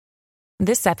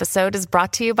This episode is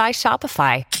brought to you by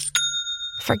Shopify.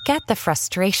 Forget the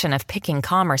frustration of picking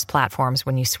commerce platforms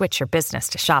when you switch your business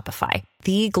to Shopify,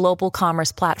 the global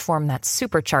commerce platform that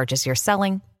supercharges your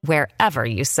selling wherever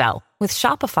you sell. With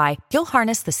Shopify, you'll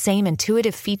harness the same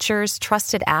intuitive features,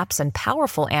 trusted apps, and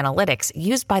powerful analytics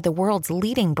used by the world's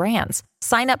leading brands.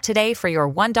 Sign up today for your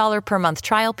 $1 per month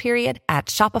trial period at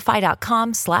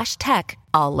shopify.com/tech,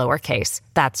 all lowercase.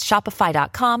 That's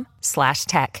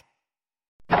shopify.com/tech.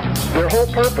 Their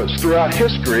whole purpose throughout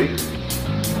history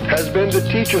has been to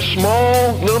teach a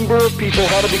small number of people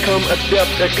how to become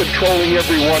adept at controlling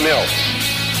everyone else.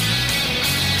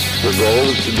 The goal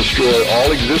is to destroy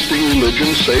all existing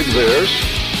religions save theirs,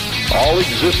 all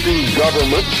existing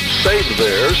governments save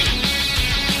theirs,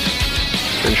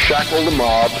 and shackle the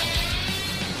mob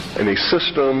in a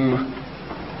system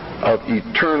of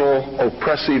eternal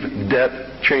oppressive debt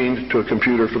chained to a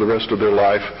computer for the rest of their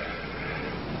life,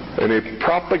 and a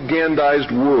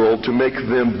propagandized world to make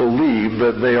them believe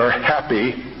that they are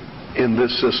happy in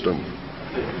this system.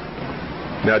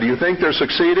 Now, do you think they're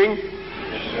succeeding?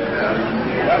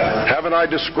 Haven't I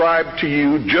described to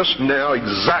you just now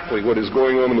exactly what is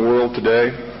going on in the world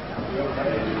today?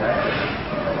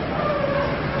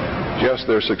 Yes,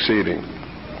 they're succeeding.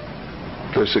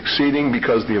 They're succeeding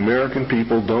because the American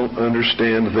people don't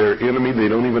understand their enemy. They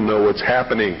don't even know what's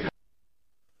happening.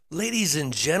 Ladies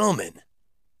and gentlemen,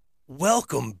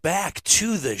 welcome back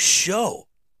to the show.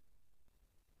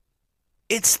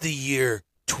 It's the year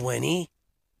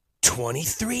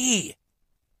 2023.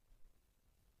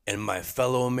 And my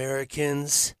fellow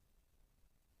Americans,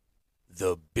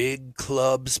 the big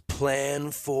club's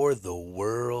plan for the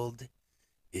world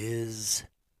is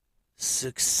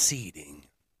succeeding.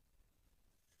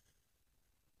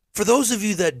 For those of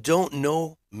you that don't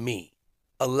know me,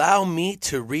 allow me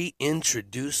to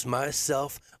reintroduce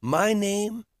myself. My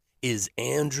name is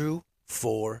Andrew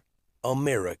for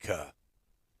America.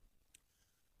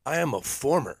 I am a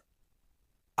former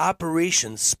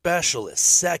Operations Specialist,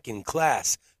 Second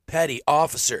Class Petty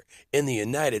Officer in the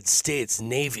United States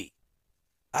Navy.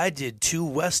 I did 2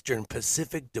 Western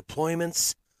Pacific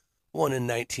deployments, one in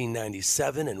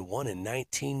 1997 and one in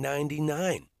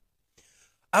 1999.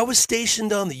 I was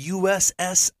stationed on the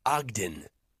USS Ogden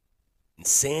in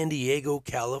San Diego,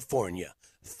 California,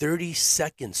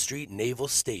 32nd Street Naval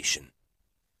Station.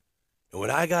 And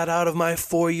when I got out of my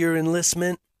 4-year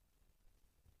enlistment,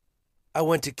 I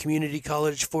went to community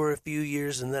college for a few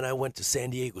years, and then I went to San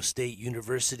Diego State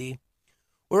University,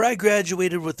 where I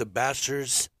graduated with a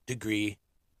bachelor's degree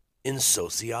in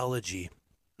sociology.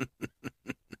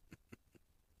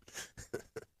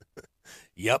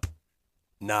 Yep,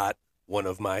 not one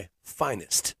of my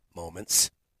finest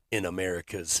moments in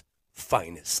America's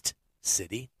finest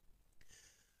city.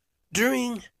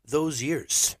 During those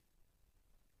years,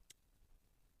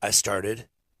 I started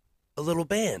a little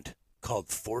band called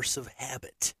Force of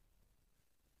Habit.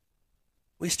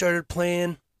 We started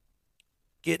playing,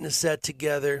 getting a set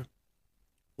together,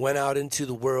 went out into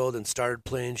the world and started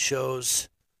playing shows.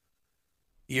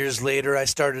 Years later, I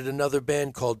started another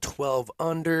band called 12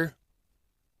 Under,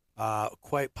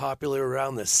 quite popular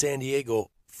around the San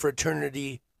Diego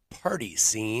fraternity party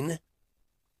scene.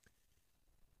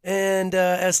 And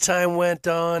as time went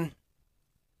on,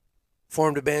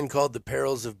 formed a band called The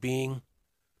Perils of Being.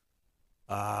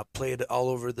 Played all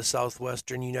over the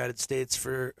southwestern United States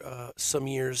for some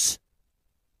years.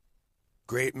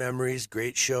 Great memories,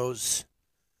 great shows.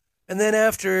 And then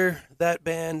after that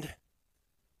band,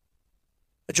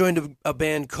 I joined a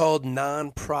band called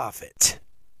Nonprofit.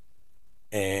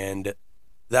 And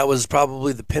that was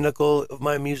probably the pinnacle of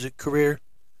my music career.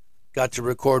 Got to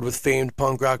record with famed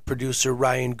punk rock producer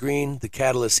Ryan Green. The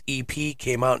Catalyst EP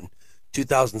came out in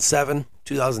 2007,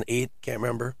 2008, can't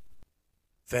remember.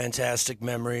 Fantastic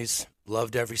memories.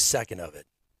 Loved every second of it.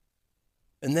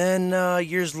 And then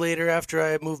years later, after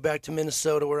I moved back to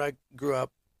Minnesota, where I grew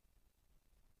up,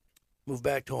 moved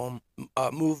back home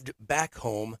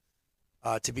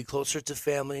to be closer to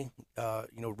family,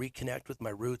 reconnect with my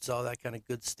roots, all that kind of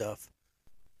good stuff.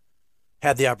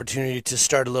 Had the opportunity to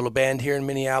start a little band here in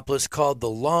Minneapolis called The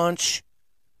Launch,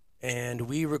 and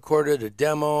we recorded a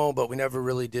demo, but we never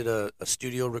really did a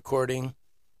studio recording.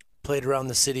 Played around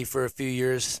the city for a few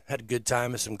years, had a good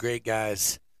time with some great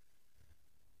guys.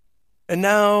 And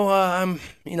now I've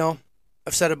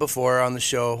said it before on the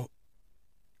show,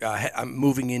 I'm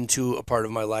moving into a part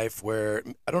of my life where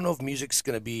I don't know if music's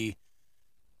going to be,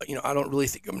 I don't really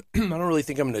think I'm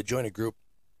going to join a group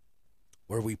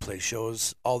where we play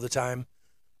shows all the time.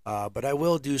 But I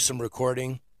will do some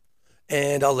recording,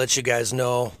 and I'll let you guys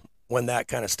know when that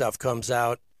kind of stuff comes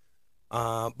out.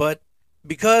 But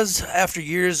Because after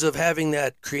years of having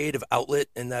that creative outlet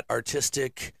and that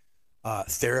artistic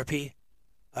therapy,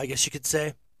 I guess you could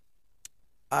say,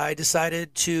 I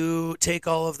decided to take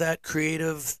all of that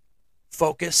creative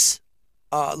focus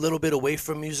a little bit away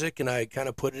from music, and I kind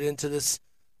of put it into this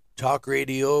talk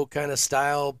radio kind of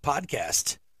style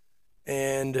podcast.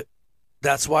 And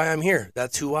that's why I'm here.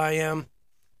 That's who I am.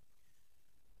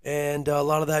 And a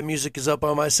lot of that music is up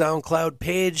on my SoundCloud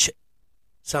page,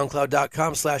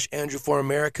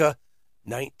 soundcloud.com/Andrew4America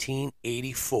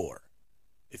 1984.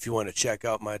 If you want to check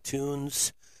out my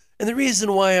tunes. And the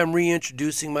reason why I'm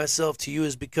reintroducing myself to you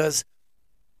is because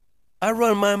I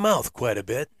run my mouth quite a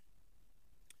bit.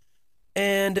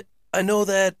 And I know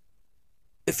that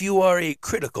if you are a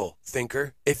critical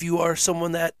thinker, if you are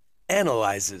someone that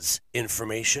analyzes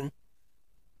information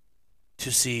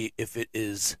to see if it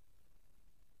is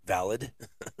valid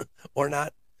or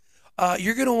not,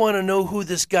 you're going to want to know who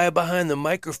this guy behind the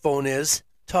microphone is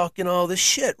talking all this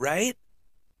shit, right?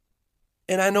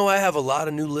 And I know I have a lot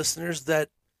of new listeners that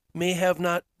may have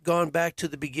not gone back to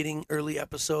the beginning, early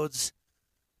episodes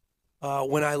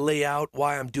when I lay out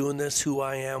why I'm doing this, who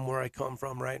I am, where I come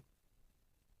from, right?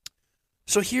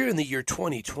 So here in the year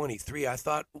 2023, I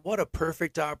thought, what a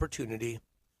perfect opportunity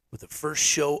with the first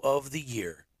show of the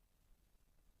year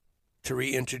to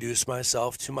reintroduce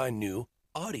myself to my new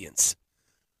audience.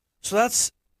 So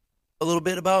that's a little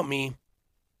bit about me.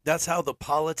 That's how the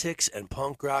Politics and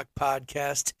Punk Rock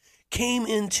podcast came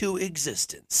into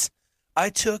existence. I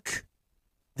took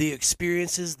the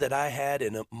experiences that I had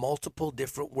in multiple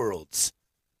different worlds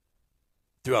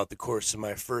throughout the course of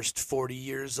my first 40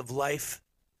 years of life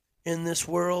in this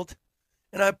world,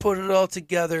 and I put it all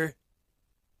together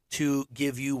to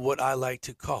give you what I like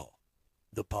to call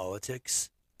the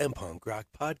Politics and Punk Rock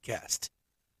podcast.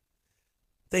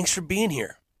 Thanks for being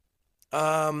here.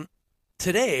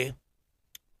 Today,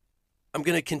 I'm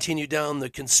going to continue down the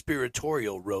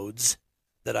conspiratorial roads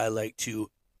that I like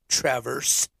to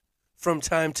traverse from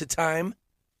time to time.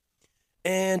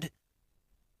 And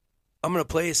I'm going to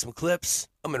play you some clips.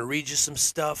 I'm going to read you some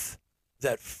stuff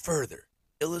that further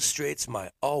illustrates my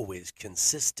always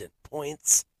consistent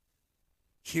points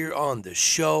here on the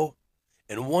show.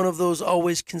 And one of those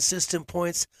always consistent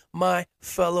points, my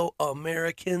fellow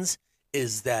Americans,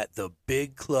 is that the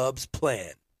big club's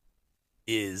plan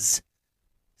is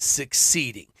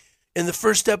succeeding. In the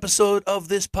first episode of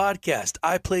this podcast,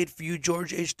 I played for you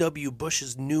George H.W.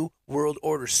 Bush's New World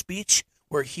Order speech,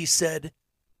 where he said,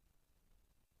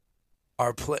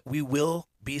 we will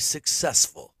be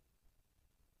successful,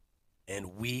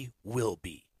 and we will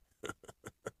be.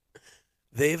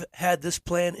 They've had this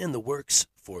plan in the works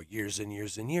for years and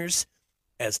years and years.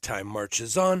 As time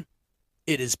marches on,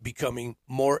 it is becoming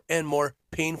more and more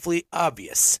painfully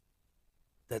obvious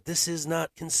that this is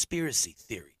not conspiracy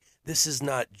theory. This is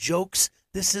not jokes.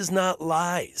 This is not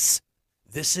lies.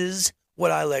 This is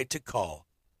what I like to call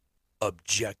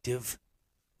objective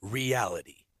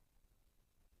reality.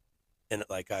 And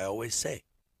like I always say,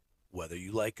 whether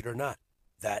you like it or not,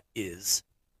 that is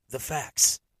the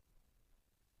facts.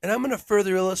 And I'm going to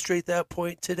further illustrate that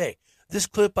point today. This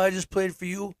clip I just played for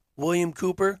you, William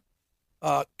Cooper,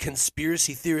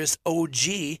 conspiracy theorist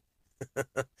OG,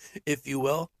 if you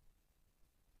will.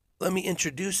 Let me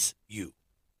introduce you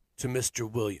to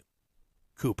Mr. William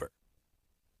Cooper,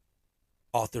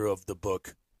 author of the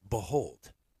book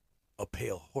Behold, a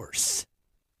Pale Horse,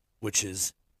 which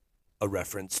is a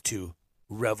reference to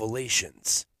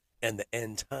Revelations and the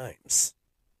end times.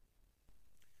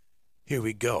 Here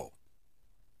we go.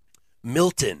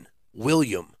 Milton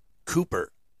William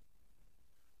Cooper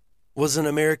was an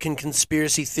American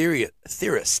conspiracy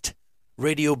theorist,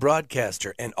 radio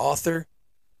broadcaster, and author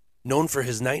known for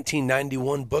his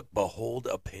 1991 book, Behold,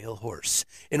 a Pale Horse,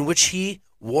 in which he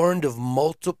warned of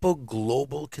multiple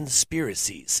global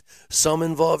conspiracies, some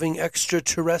involving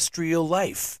extraterrestrial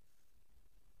life.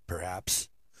 Perhaps.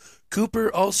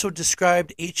 Cooper also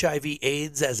described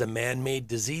HIV/AIDS as a man-made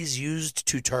disease used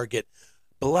to target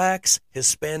blacks,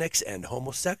 Hispanics, and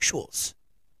homosexuals,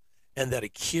 and that a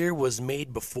cure was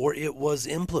made before it was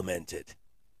implemented.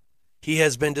 He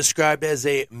has been described as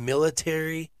a militia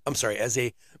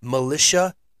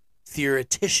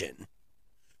theoretician.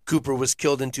 Cooper was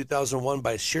killed in 2001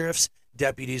 by sheriff's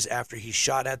deputies after he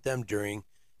shot at them during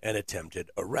an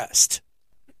attempted arrest.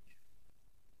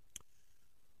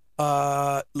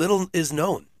 Little is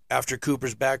known after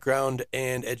Cooper's background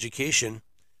and education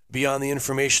beyond the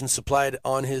information supplied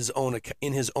in his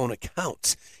own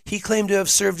accounts. He claimed to have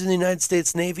served in the United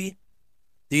States Navy,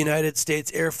 the United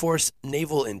States Air Force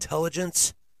Naval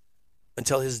Intelligence,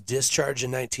 Until his discharge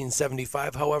in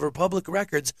 1975, however, public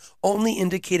records only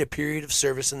indicate a period of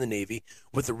service in the Navy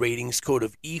with a ratings code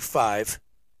of E5,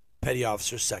 Petty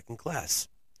Officer Second Class.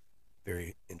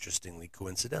 Very interestingly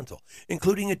coincidental,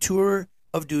 including a tour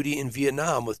of duty in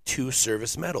Vietnam with 2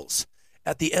 service medals.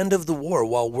 At the end of the war,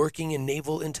 while working in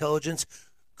naval intelligence,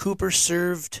 Cooper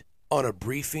served on a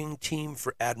briefing team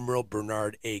for Admiral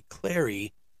Bernard A.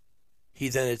 Clary. He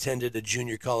then attended a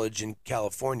junior college in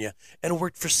California and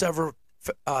worked for several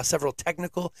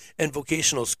technical and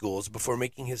vocational schools before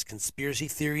making his conspiracy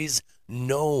theories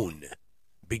known,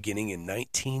 beginning in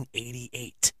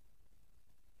 1988.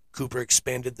 Cooper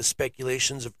expanded the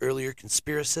speculations of earlier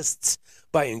conspiracists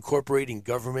by incorporating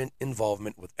government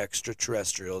involvement with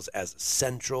extraterrestrials as a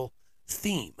central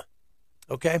theme.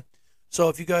 Okay? So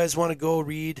if you guys want to go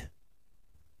read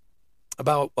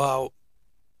about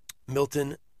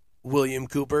Milton William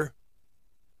Cooper,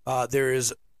 there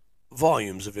is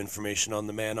volumes of information on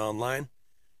the man online.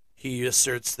 He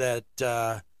asserts that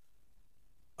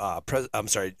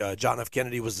John F.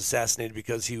 Kennedy was assassinated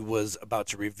because he was about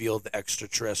to reveal the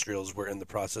extraterrestrials were in the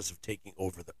process of taking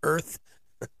over the Earth.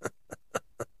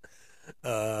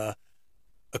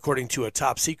 According to a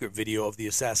top secret video of the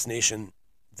assassination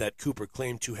that Cooper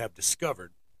claimed to have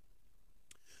discovered,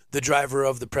 the driver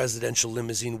of the presidential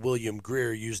limousine, William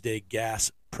Greer, used a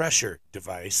gas pressure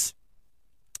device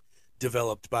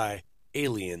developed by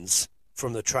aliens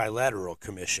from the Trilateral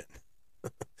Commission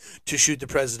to shoot the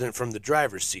president from the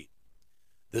driver's seat.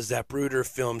 The Zapruder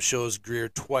film shows Greer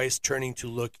twice turning to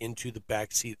look into the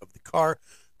back seat of the car.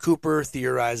 Cooper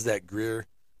theorized that Greer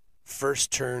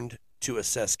first turned to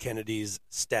assess Kennedy's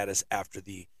status after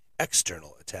the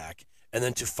external attack and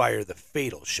then to fire the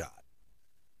fatal shot.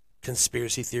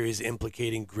 Conspiracy theories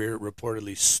implicating Greer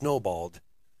reportedly snowballed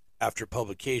after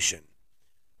publication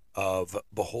of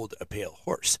Behold a Pale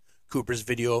Horse. Cooper's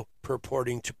video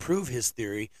purporting to prove his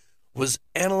theory was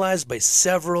analyzed by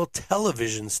several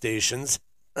television stations,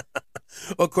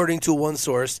 according to one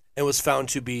source, and was found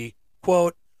to be,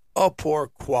 quote, a poor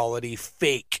quality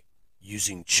fake,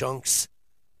 using chunks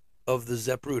of the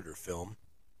Zapruder film.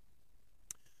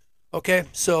 Okay,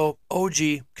 so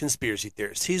OG conspiracy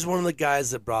theorist. He's one of the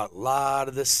guys that brought a lot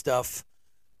of this stuff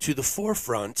to the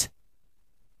forefront.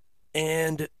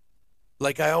 And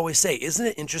like I always say, isn't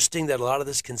it interesting that a lot of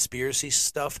this conspiracy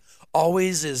stuff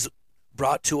always is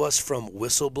brought to us from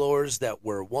whistleblowers that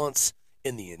were once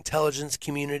in the intelligence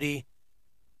community?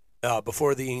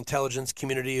 Before the intelligence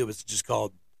community, it was just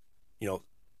called,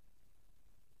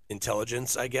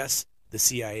 intelligence, I guess. The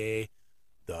CIA,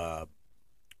 the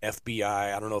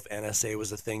FBI. I don't know if NSA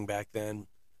was a thing back then.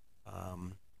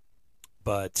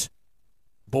 But,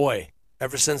 boy,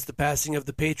 ever since the passing of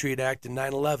the Patriot Act in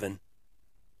 9/11,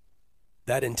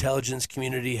 that intelligence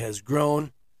community has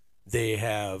grown. They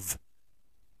have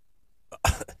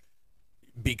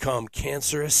become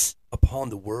cancerous upon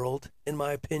the world, in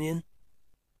my opinion.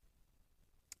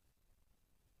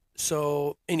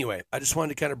 So, anyway, I just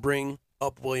wanted to kind of bring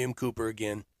up William Cooper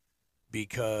again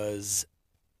because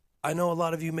I know a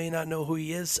lot of you may not know who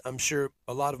he is. I'm sure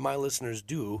a lot of my listeners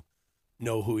do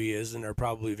know who he is and are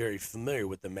probably very familiar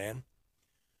with the man.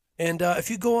 And if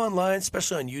you go online,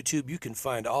 especially on YouTube, you can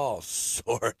find all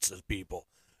sorts of people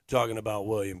talking about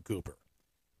William Cooper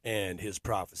and his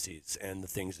prophecies and the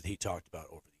things that he talked about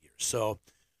over the years. So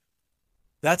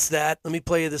that's that. Let me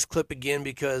play you this clip again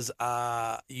because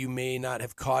you may not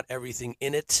have caught everything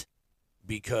in it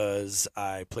because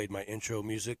I played my intro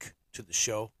music to the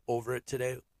show over it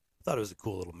today. I thought it was a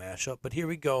cool little mashup, but here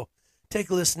we go. Take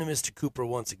a listen to Mr. Cooper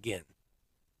once again.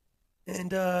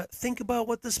 And think about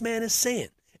what this man is saying.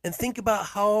 And think about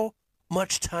how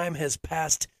much time has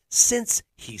passed since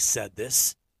he said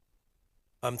this.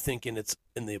 I'm thinking it's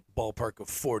in the ballpark of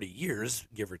 40 years,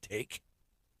 give or take.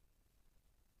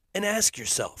 And ask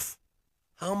yourself,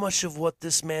 how much of what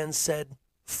this man said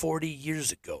 40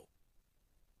 years ago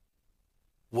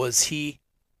was he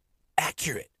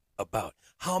accurate about?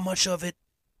 How much of it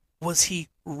was he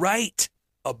right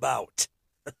about?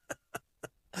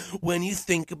 When you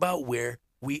think about where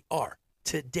we are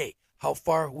today, how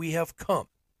far we have come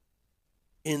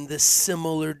in the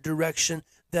similar direction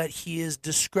that he is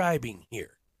describing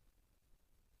here.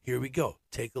 Here we go.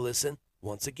 Take a listen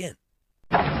once again.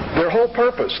 Their whole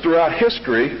purpose throughout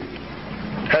history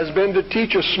has been to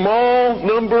teach a small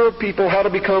number of people how to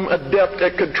become adept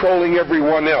at controlling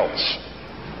everyone else.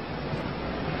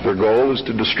 Their goal is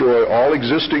to destroy all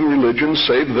existing religions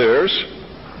save theirs,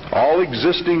 all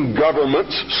existing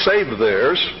governments save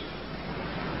theirs,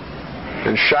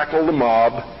 and shackle the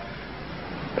mob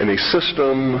in a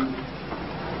system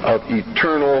of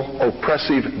eternal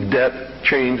oppressive debt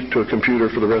chained to a computer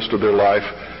for the rest of their life,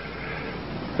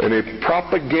 and a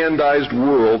propagandized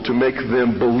world to make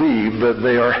them believe that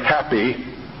they are happy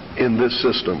in this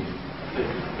system.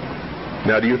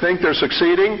 Now, do you think they're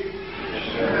succeeding?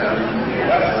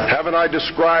 Haven't I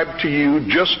described to you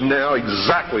just now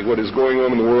exactly what is going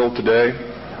on in the world today?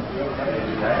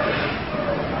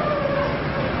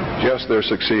 Yes, they're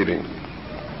succeeding.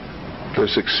 They're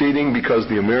succeeding because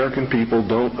the American people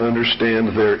don't understand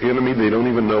their enemy. They don't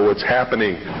even know what's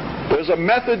happening. There's a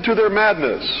method to their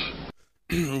madness.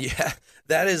 Yeah,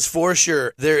 that is for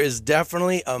sure. There is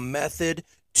definitely a method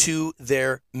to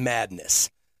their madness.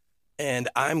 And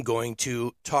I'm going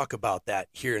to talk about that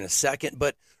here in a second.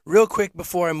 But real quick,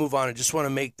 before I move on, I just want to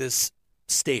make this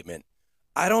statement.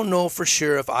 I don't know for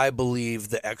sure if I believe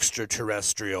the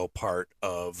extraterrestrial part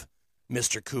of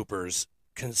Mr. Cooper's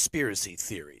conspiracy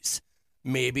theories.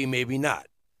 Maybe, maybe not.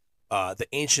 The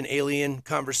ancient alien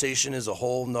conversation is a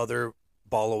whole nother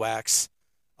ball of wax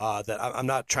that I'm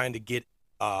not trying to get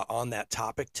on that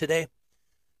topic today.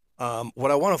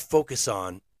 What I want to focus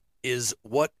on is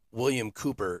what William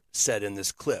Cooper said in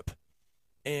this clip.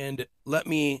 And let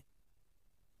me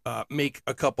make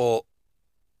a couple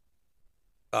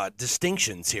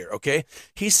distinctions here, okay?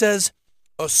 He says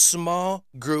a small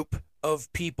group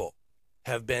of people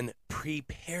have been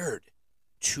prepared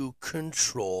to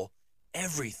control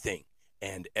everything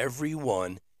and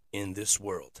everyone in this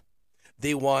world.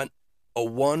 They want a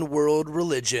one-world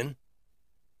religion.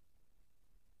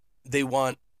 They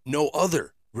want no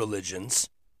other religions,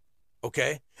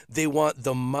 okay? They want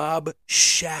the mob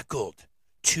shackled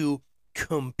to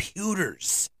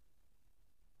computers,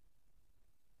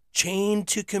 chained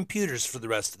to computers for the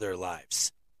rest of their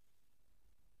lives.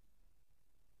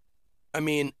 I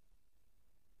mean,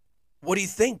 what do you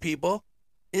think, people?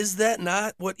 Is that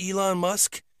not what Elon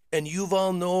Musk and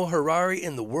Yuval Noah Harari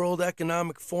and the World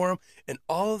Economic Forum and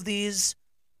all of these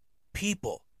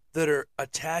people that are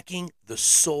attacking the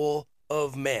soul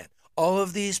of man, all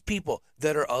of these people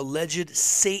that are alleged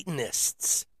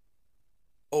Satanists,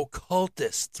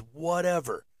 occultists,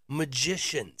 whatever,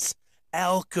 magicians,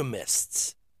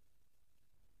 alchemists,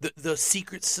 the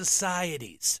secret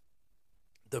societies,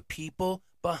 the people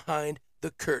behind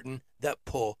the curtain that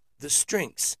pull the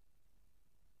strings.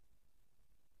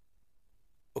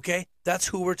 Okay? That's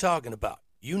who we're talking about.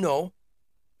 You know,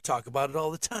 talk about it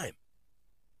all the time.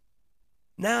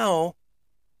 Now,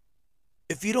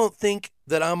 if you don't think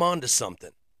that I'm onto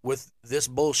something with this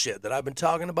bullshit that I've been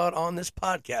talking about on this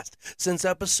podcast since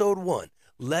episode 1,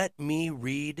 let me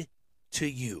read to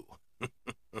you,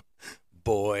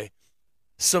 boy,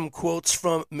 some quotes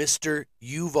from Mr.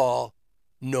 Yuval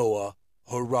Noah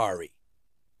Harari,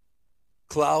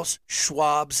 Klaus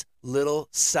Schwab's little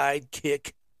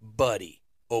sidekick buddy,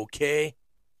 okay?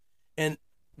 And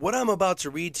what I'm about to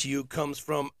read to you comes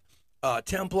from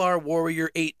Templar Warrior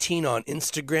 18 on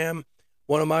Instagram.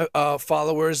 One of my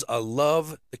followers. I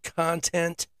love the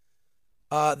content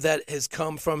that has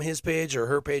come from his page or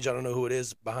her page. I don't know who it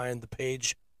is behind the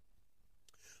page.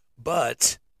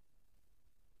 But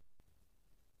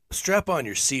strap on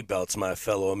your seatbelts, my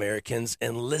fellow Americans,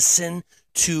 and listen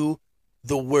to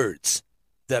the words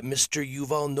that Mr.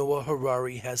 Yuval Noah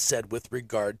Harari has said with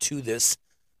regard to this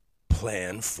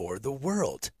plan for the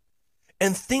world.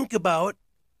 And think about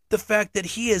the fact that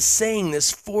he is saying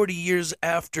this 40 years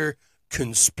after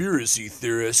conspiracy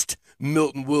theorist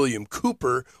Milton William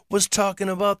Cooper was talking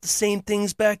about the same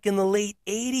things back in the late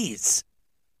 80s.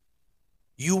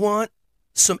 You want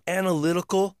some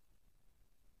analytical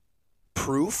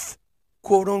proof,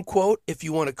 quote unquote, if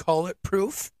you want to call it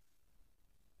proof?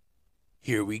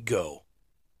 Here we go.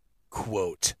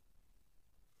 Quote,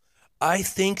 I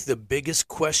think the biggest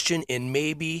question in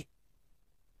maybe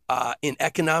in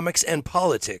economics and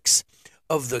politics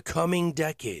of the coming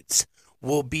decades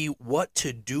will be what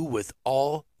to do with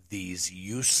all these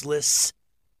useless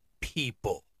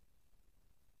people.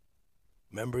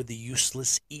 Remember the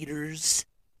useless eaters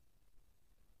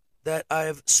that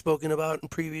I've spoken about in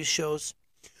previous shows?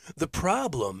 The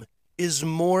problem is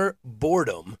more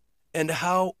boredom and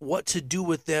what to do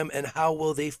with them and how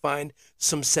will they find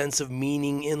some sense of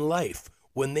meaning in life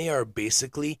when they are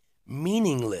basically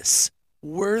meaningless,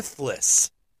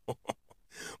 worthless.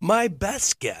 My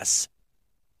best guess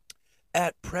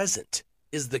at present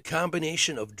is the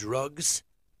combination of drugs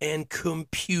and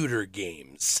computer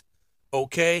games.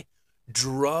 Okay?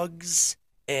 Drugs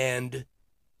and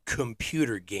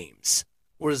computer games.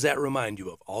 What does that remind you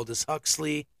of? Aldous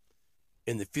Huxley.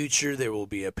 In the future, there will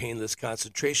be a painless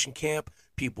concentration camp.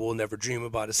 People will never dream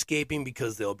about escaping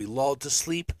because they'll be lulled to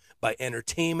sleep by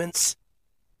entertainments,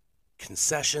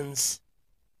 concessions,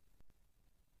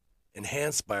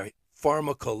 enhanced by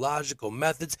pharmacological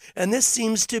methods. And this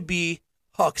seems to be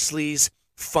Huxley's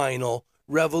final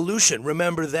revolution.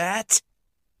 Remember that?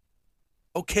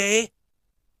 Okay?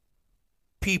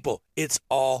 People, it's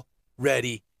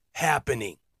already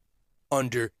happening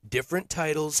under different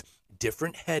titles,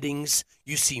 different headings.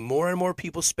 You see more and more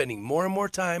people spending more and more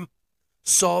time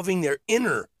solving their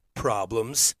inner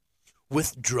problems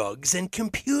with drugs and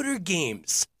computer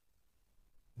games,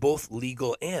 both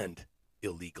legal and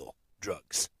illegal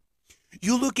drugs.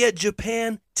 You look at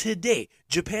Japan today.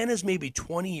 Japan is maybe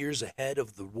 20 years ahead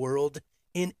of the world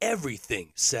in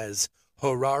everything, says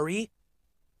Harari.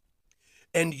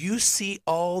 And you see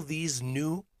all these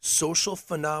new social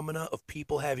phenomena of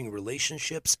people having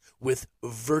relationships with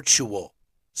virtual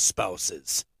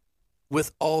spouses,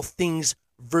 with all things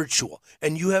virtual.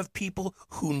 And you have people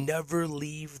who never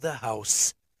leave the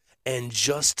house and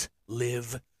just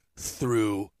live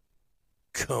through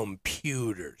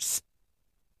computers.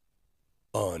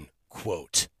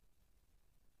 Unquote.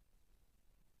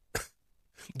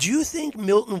 Do you think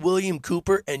Milton William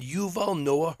Cooper and Yuval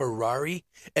Noah Harari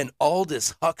and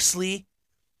Aldous Huxley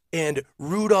and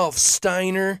Rudolf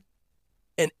Steiner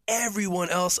and everyone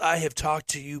else I have talked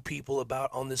to you people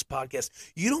about on this podcast,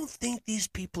 you don't think these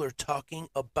people are talking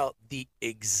about the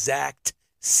exact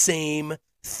same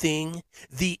thing,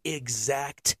 the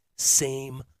exact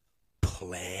same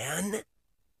plan?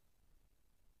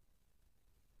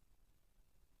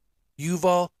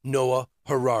 Yuval Noah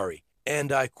Harari,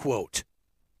 and I quote,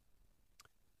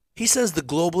 he says the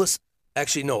globalists,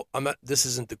 actually no, this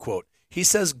isn't the quote. He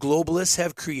says globalists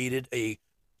have created a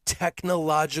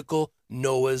technological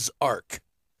Noah's Ark,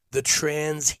 the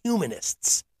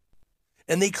transhumanists.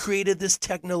 And they created this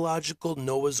technological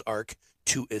Noah's Ark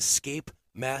to escape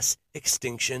mass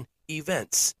extinction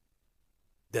events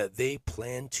that they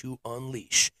plan to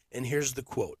unleash. And here's the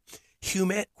quote.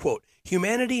 Quote,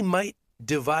 humanity might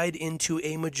divide into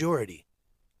a majority,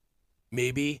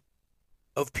 maybe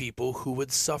of people who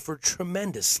would suffer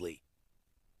tremendously,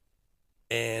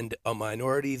 and a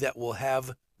minority that will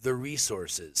have the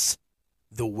resources,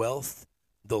 the wealth,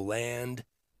 the land,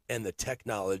 and the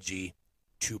technology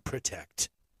to protect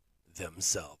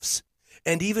themselves,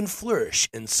 and even flourish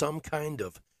in some kind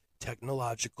of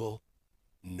technological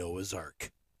Noah's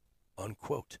Ark,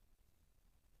 unquote.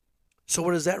 So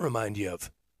what does that remind you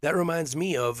of? That reminds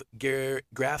me of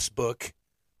Graf's book,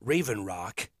 Raven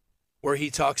Rock, where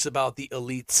he talks about the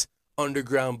elite's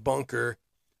underground bunker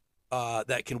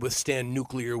that can withstand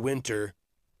nuclear winter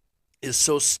is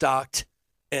so stocked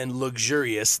and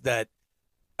luxurious that,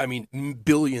 I mean,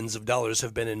 billions of dollars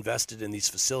have been invested in these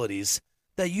facilities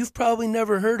that you've probably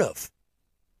never heard of.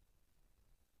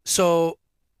 So,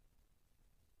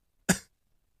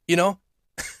 you know,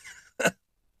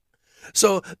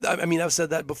 so, I mean, I've said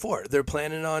that before. They're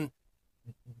planning on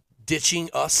ditching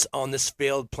us on this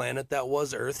failed planet that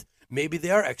was Earth. Maybe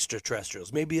they are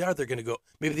extraterrestrials. Maybe they are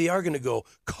going to go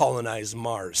colonize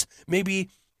Mars. Maybe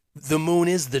the moon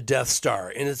is the Death Star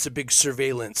and it's a big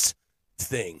surveillance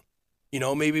thing. You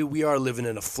know, maybe we are living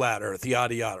in a flat Earth,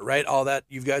 yada, yada, right? All that,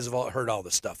 you guys have all heard all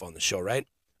this stuff on the show, right?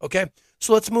 Okay,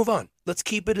 so let's move on. Let's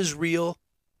keep it as real,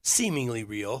 seemingly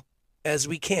real, as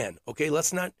we can, okay?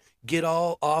 Let's not get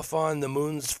all off on the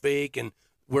moon's fake and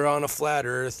we're on a flat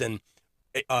Earth and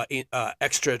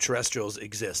extraterrestrials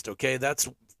exist, okay?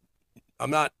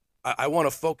 I want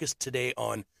to focus today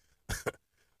on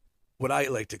what I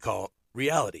like to call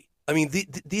reality. I mean,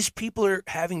 these people are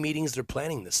having meetings, they're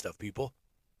planning this stuff, people.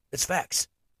 It's facts.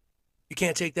 You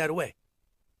can't take that away.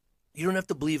 You don't have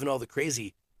to believe in all the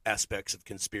crazy aspects of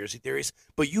conspiracy theories,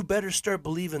 but you better start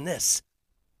believing this.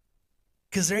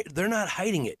 Because they're not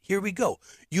hiding it. Here we go.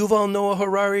 Yuval Noah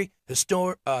Harari,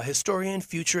 historian,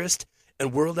 futurist,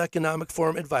 and World Economic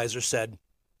Forum advisor, said,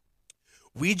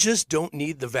 "We just don't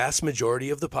need the vast majority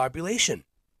of the population."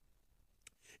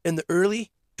 In the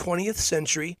early 20th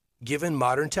century, given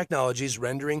modern technologies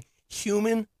rendering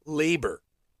human labor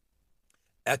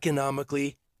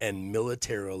economically and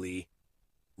militarily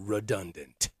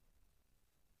redundant.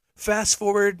 Fast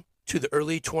forward to the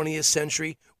early 20th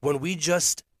century when we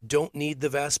just don't need the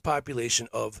vast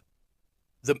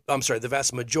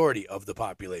majority of the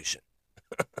population.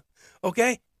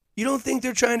 Okay? You don't think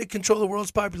they're trying to control the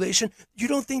world's population? You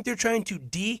don't think they're trying to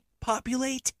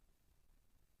depopulate?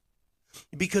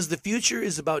 Because the future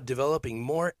is about developing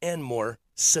more and more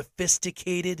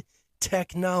sophisticated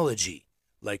technology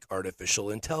like artificial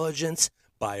intelligence,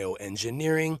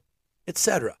 bioengineering,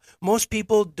 etc. Most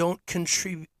people don't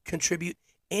contribute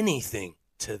anything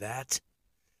to that,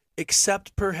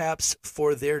 except perhaps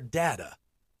for their data.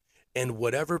 And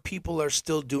whatever people are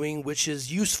still doing, which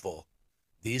is useful,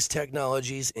 These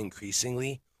technologies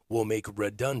increasingly will make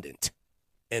redundant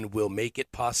and will make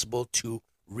it possible to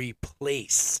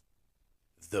replace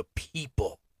the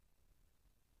people,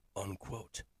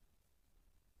 unquote.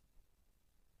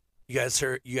 You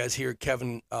guys hear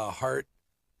Kevin Hart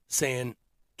saying,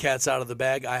 "Cat's out of the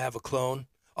bag, I have a clone."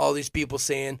 All these people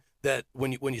saying that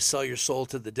when you sell your soul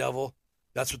to the devil,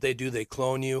 that's what they do, they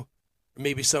clone you.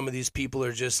 Maybe some of these people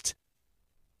are just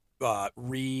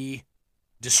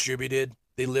redistributed.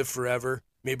 They live forever.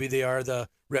 Maybe they are the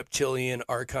reptilian,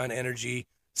 archon energy,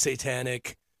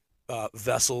 satanic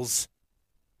vessels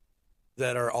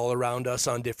that are all around us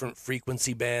on different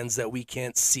frequency bands that we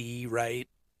can't see, right?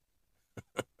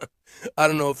 I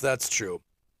don't know if that's true.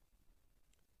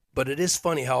 But it is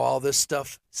funny how all this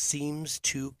stuff seems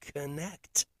to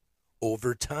connect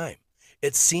over time.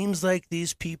 It seems like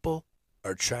these people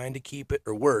are trying to keep it,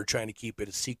 or were trying to keep it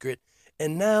a secret,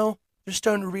 and now they're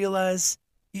starting to realize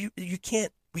we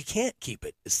can't keep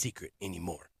it a secret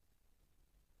anymore.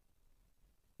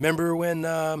 Remember when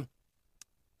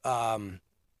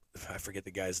I forget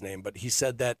the guy's name, but he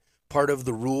said that part of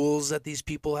the rules that these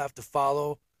people have to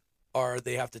follow are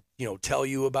they have to, tell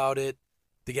you about it.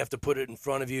 They have to put it in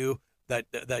front of you.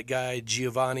 That guy,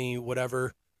 Giovanni,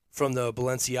 whatever, from the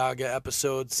Balenciaga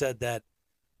episode said that,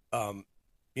 the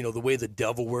way the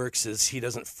devil works is he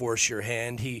doesn't force your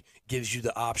hand. He gives you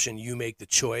the option. You make the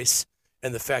choice.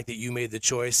 And the fact that you made the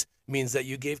choice means that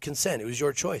you gave consent. It was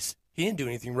your choice. He didn't do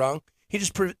anything wrong. He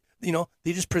just, they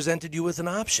just presented you with an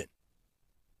option.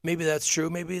 Maybe that's true.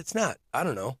 Maybe it's not. I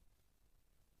don't know.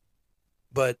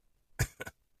 But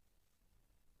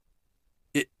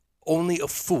only a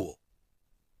fool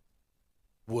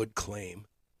would claim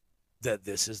that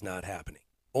this is not happening.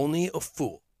 Only a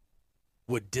fool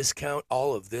would discount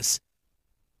all of this,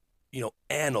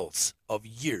 annals of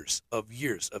years of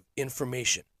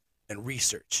information and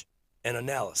research and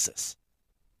analysis.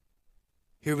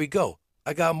 Here we go.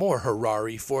 I got more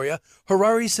Harari for you.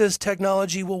 Harari says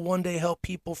technology will one day help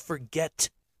people forget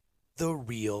the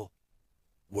real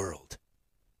world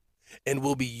and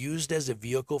will be used as a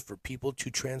vehicle for people to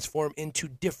transform into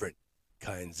different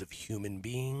kinds of human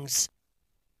beings.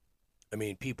 I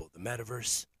mean, people, the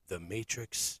metaverse, the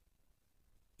Matrix,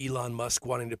 Elon Musk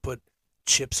wanting to put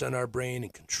chips on our brain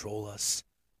and control us.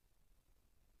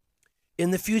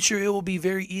 In the future, it will be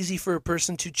very easy for a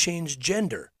person to change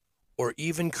gender or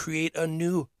even create a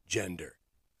new gender.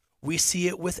 We see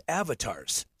it with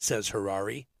avatars, says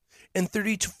Harari. In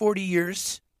 30 to 40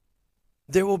 years,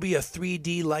 there will be a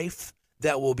 3D life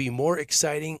that will be more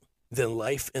exciting than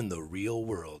life in the real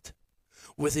world,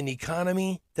 with an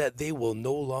economy that they will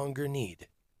no longer need.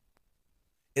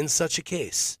 In such a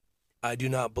case, I do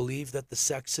not believe that the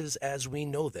sexes as we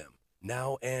know them,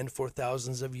 now and for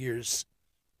thousands of years,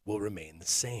 will remain the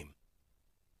same.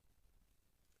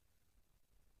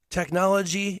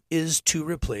 Technology is to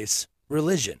replace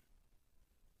religion.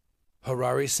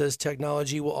 Harari says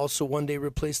technology will also one day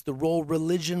replace the role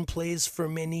religion plays for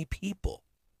many people.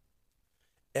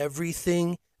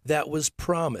 Everything that was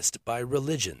promised by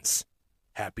religions,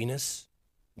 happiness,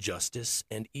 justice,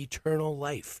 and eternal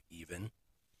life even,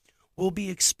 will be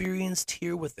experienced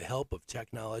here with the help of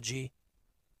technology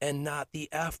and not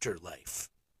the afterlife,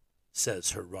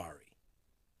 says Harari.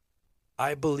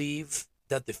 I believe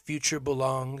that the future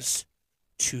belongs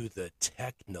to the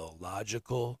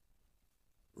technological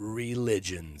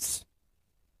religions.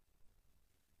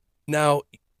 Now,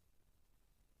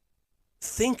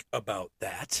 think about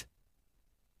that.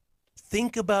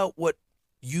 Think about what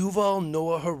Yuval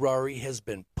Noah Harari has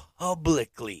been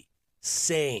publicly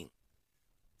saying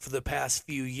for the past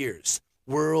few years.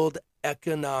 World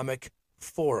Economic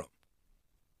Forum.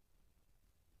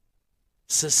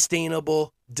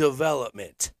 Sustainable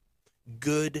development.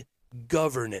 Good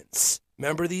governance.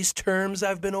 Remember these terms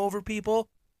I've been over, people?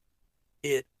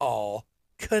 It all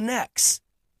connects.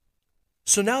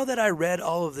 So now that I read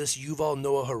all of this Yuval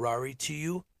Noah Harari to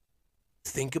you,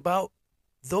 think about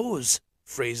those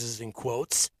phrases and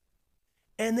quotes,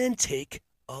 and then take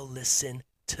a listen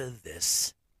to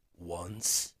this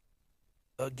once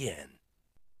again.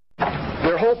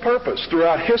 Their whole purpose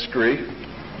throughout history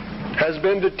has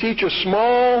been to teach a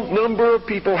small number of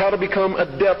people how to become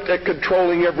adept at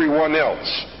controlling everyone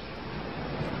else.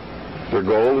 Their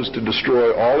goal is to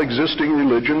destroy all existing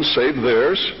religions save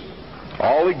theirs,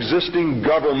 all existing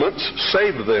governments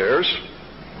save theirs,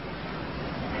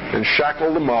 and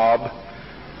shackle the mob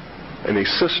in a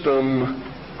system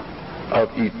of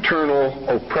eternal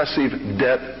oppressive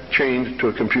debt chained to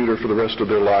a computer for the rest of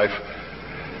their life,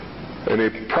 and a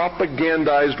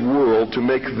propagandized world to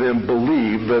make them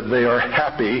believe that they are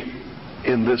happy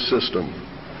in this system.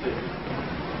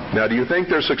 Now, do you think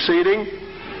they're succeeding?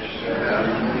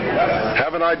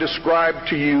 Haven't I described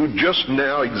to you just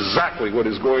now exactly what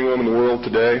is going on in the world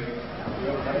today?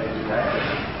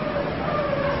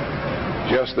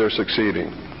 Yes, they're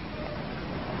succeeding.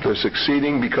 They're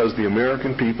succeeding because the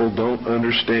American people don't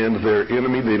understand their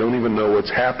enemy. They don't even know what's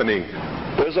happening.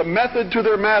 There's a method to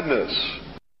their madness.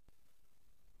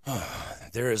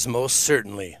 There is most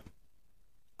certainly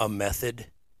a method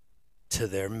to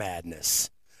their madness.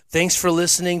 Thanks for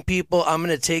listening, people. I'm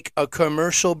going to take a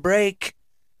commercial break.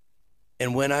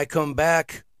 And when I come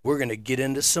back, we're going to get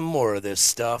into some more of this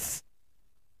stuff.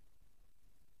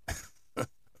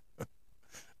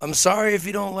 I'm sorry if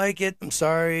you don't like it. I'm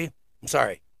sorry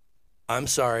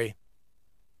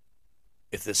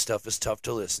if this stuff is tough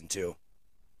to listen to.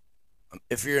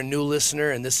 If you're a new listener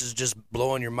and this is just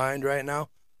blowing your mind right now,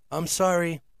 I'm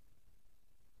sorry.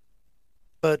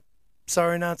 But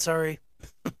sorry, not sorry.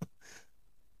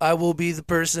 I will be the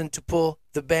person to pull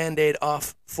the Band-Aid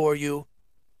off for you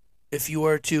if you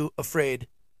are too afraid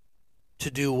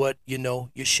to do what you know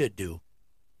you should do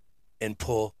and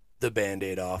pull the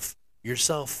Band-Aid off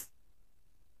yourself.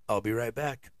 I'll be right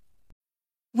back.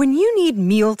 When you need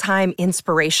mealtime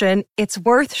inspiration, it's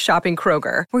worth shopping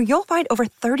Kroger, where you'll find over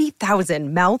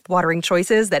 30,000 mouth-watering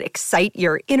choices that excite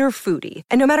your inner foodie.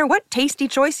 And no matter what tasty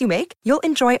choice you make, you'll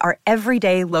enjoy our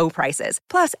everyday low prices,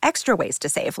 plus extra ways to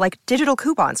save, like digital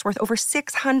coupons worth over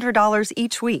 $600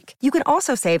 each week. You can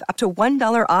also save up to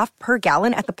 $1 off per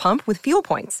gallon at the pump with fuel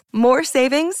points. More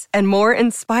savings and more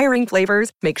inspiring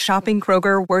flavors make shopping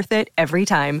Kroger worth it every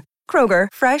time. Kroger,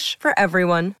 fresh for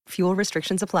everyone. Fuel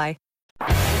restrictions apply.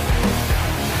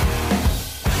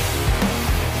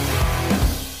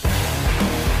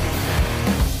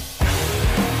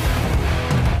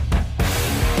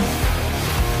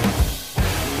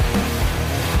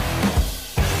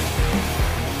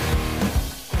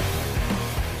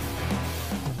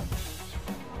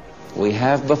 We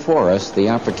have before us the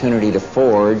opportunity to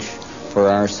forge for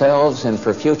ourselves and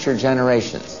for future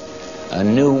generations a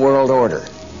new world order,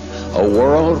 a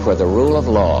world where the rule of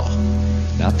law,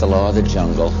 not the law of the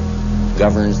jungle,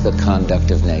 governs the conduct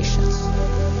of nations.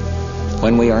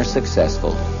 When we are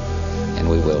successful, and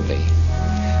we will be,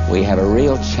 we have a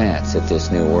real chance at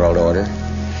this new world order,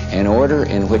 an order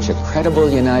in which a credible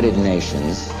United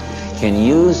Nations can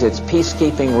use its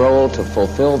peacekeeping role to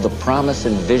fulfill the promise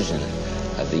and vision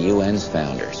of the UN's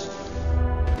founders.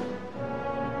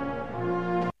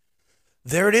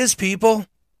 There it is, people.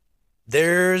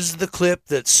 There's the clip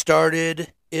that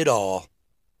started it all.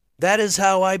 That is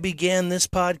how I began this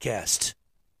podcast,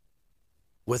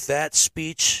 with that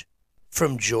speech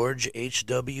from George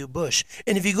H.W. Bush.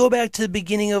 And if you go back to the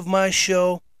beginning of my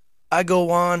show, I go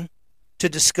on to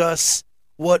discuss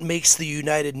what makes the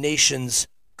United Nations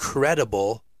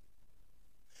credible,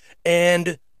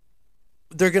 and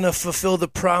they're going to fulfill the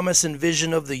promise and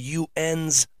vision of the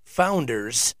UN's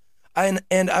founders. And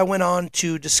I went on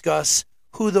to discuss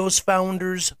who those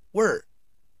founders were.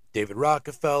 David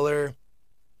Rockefeller,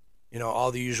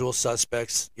 all the usual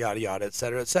suspects, yada, yada, et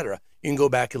cetera, et cetera. You can go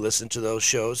back and listen to those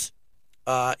shows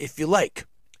if you like.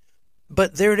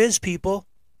 But there it is, people.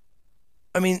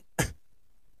 I mean,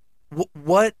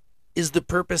 what is the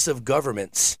purpose of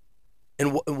governments?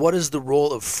 And what is the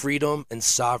role of freedom and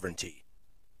sovereignty?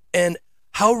 And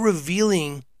how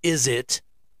revealing is it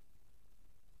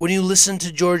when you listen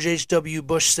to George H.W.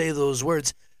 Bush say those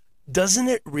words? Doesn't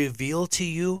it reveal to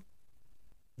you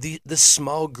the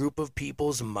small group of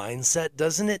people's mindset?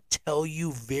 Doesn't it tell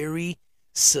you very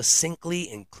succinctly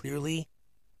and clearly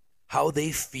how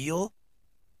they feel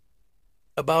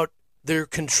about their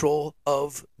control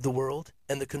of the world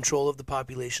and the control of the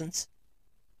populations?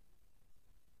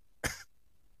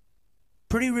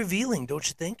 Pretty revealing, don't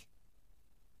you think?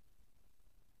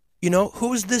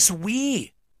 Who's this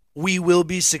we? We will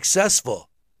be successful.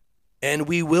 And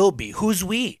we will be. Who's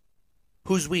we?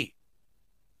 Who's we?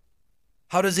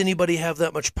 How does anybody have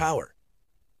that much power?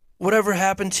 Whatever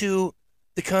happened to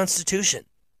the Constitution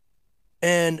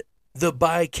and the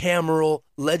bicameral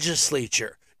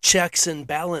legislature, checks and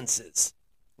balances,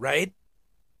 right?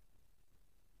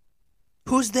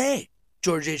 Who's they?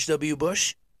 George H.W.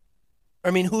 Bush?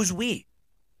 I mean, who's we?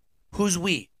 Who's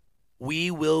we? We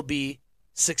will be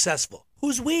successful.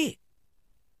 Who's we?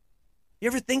 You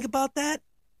ever think about that?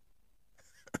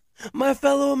 My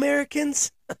fellow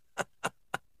Americans?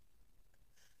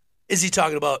 Is he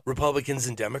talking about Republicans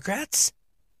and Democrats?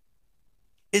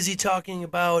 Is he talking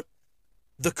about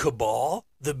the cabal,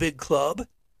 the big club?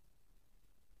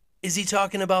 Is he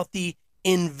talking about the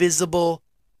invisible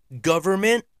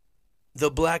government, the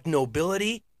black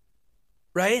nobility?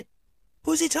 Right?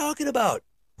 Who's he talking about?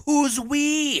 Who's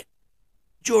we?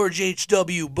 George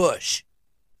H.W. Bush.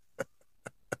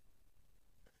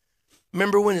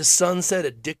 Remember when his son said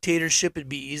a dictatorship would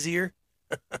be easier?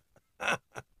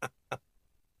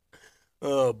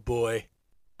 Oh, boy.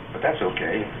 But that's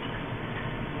okay.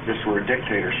 If this were a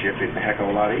dictatorship, it'd be a heck of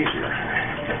a lot easier.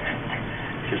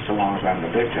 Just so long as I'm the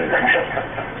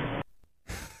dictator.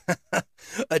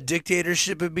 A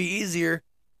dictatorship would be easier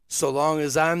so long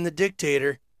as I'm the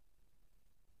dictator.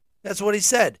 That's what he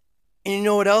said. And you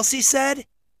know what else he said?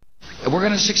 And we're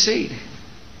going to succeed.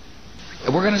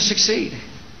 And we're going to succeed.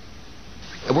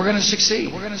 And we're going to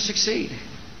succeed. We're going to succeed.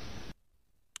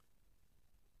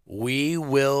 We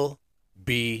will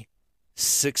be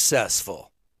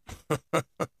successful.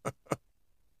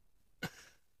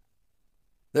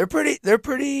 They're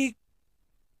pretty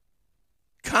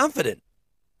confident,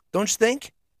 don't you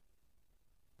think?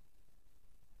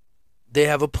 They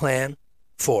have a plan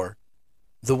for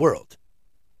the world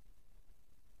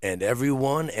and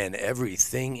everyone and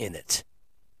everything in it.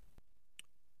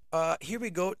 Here we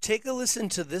go. Take a listen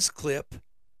to this clip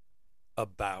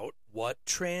about what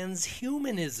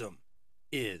transhumanism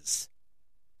is.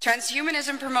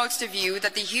 Transhumanism promotes the view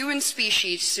that the human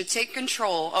species should take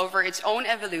control over its own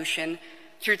evolution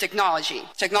through technology.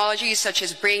 Technologies such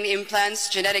as brain implants,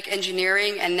 genetic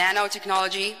engineering, and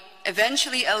nanotechnology,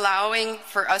 eventually allowing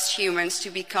for us humans to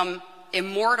become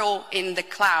immortal in the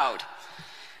cloud,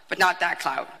 but not that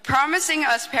cloud. Promising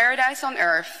us paradise on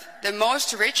Earth, the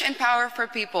most rich and powerful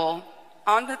people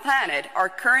on the planet are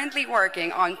currently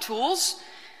working on tools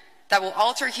that will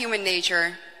alter human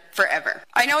nature forever.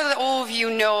 I know that all of you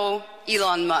know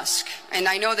Elon Musk, and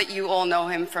I know that you all know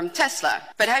him from Tesla.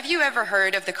 But have you ever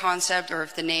heard of the concept or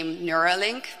of the name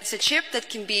Neuralink? It's a chip that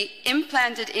can be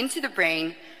implanted into the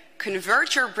brain,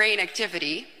 convert your brain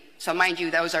activity, so mind you,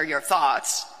 those are your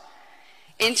thoughts,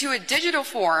 into a digital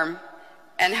form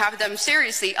and have them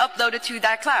seriously uploaded to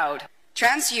that cloud.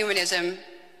 Transhumanism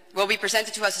will be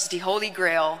presented to us as the Holy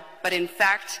Grail, but in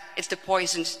fact, it's the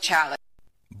poisoned chalice.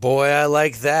 Boy, I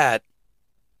like that.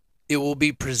 It will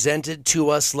be presented to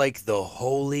us like the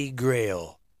Holy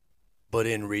Grail, but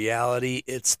in reality,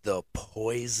 it's the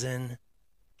poison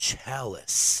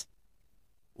chalice.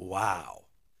 Wow.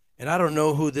 And I don't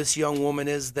know who this young woman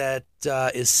is that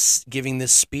is giving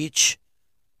this speech.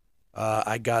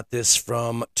 I got this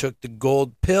from Took the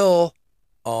Gold Pill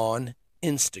on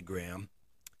Instagram.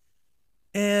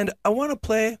 And I want to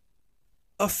play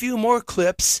a few more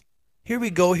clips. Here we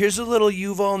go. Here's a little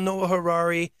Yuval Noah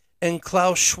Harari and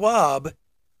Klaus Schwab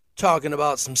talking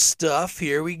about some stuff.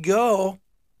 Here we go.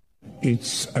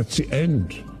 It's at the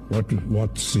end. What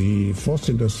the fourth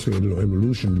industrial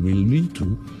revolution will lead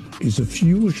to is a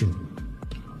fusion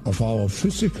of our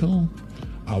physical,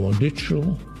 our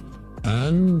digital,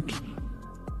 and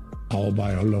our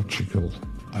biological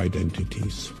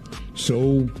identities.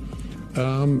 So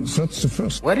that's the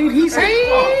first. What did he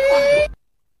say?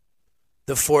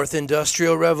 The fourth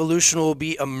industrial revolution will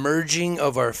be a merging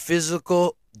of our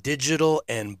physical, digital,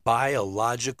 and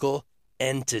biological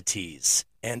entities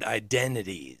and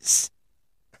identities.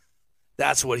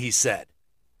 That's what he said.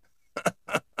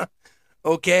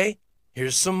 Okay,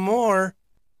 here's some more.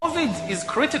 COVID is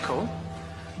critical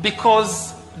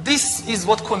because this is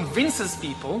what convinces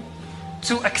people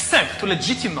to accept, to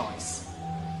legitimize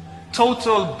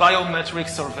total biometric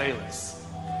surveillance.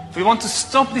 If we want to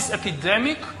stop this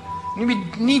epidemic, we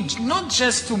need not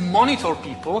just to monitor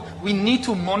people, we need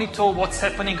to monitor what's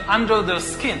happening under their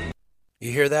skin.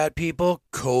 You hear that, people?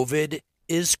 COVID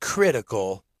is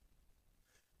critical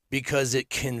because it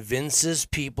convinces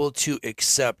people to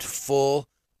accept full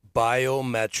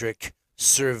biometric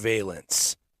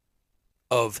surveillance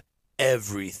of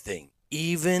everything,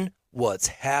 even what's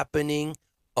happening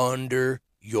under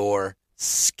your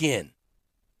skin.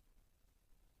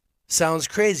 Sounds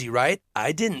crazy, right?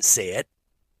 I didn't say it.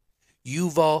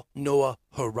 Yuval Noah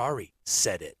Harari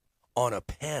said it on a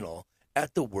panel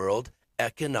at the World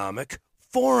Economic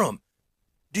Forum.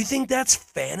 Do you think that's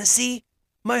fantasy,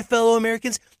 my fellow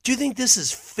Americans? Do you think this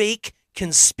is fake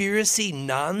conspiracy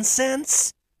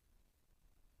nonsense?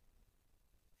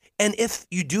 And if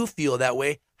you do feel that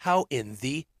way, how in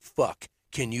the fuck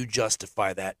can you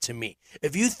justify that to me?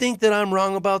 If you think that I'm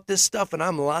wrong about this stuff and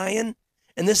I'm lying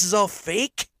and this is all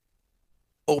fake,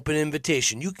 open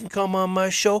invitation. You can come on my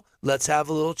show. Let's have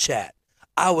a little chat.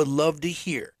 I would love to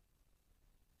hear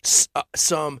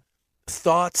some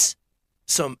thoughts,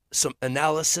 some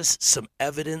analysis, some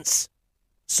evidence,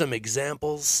 some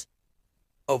examples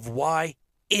of why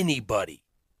anybody,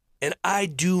 and I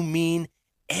do mean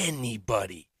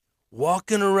anybody,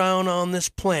 walking around on this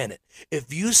planet,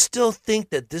 if you still think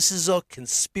that this is all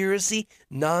conspiracy,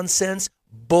 nonsense,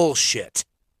 bullshit,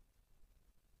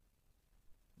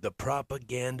 The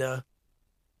propaganda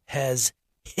has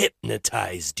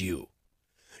hypnotized you.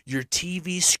 Your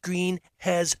TV screen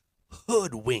has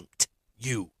hoodwinked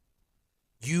you.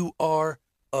 You are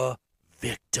a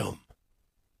victim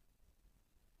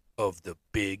of the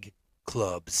big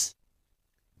club's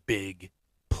big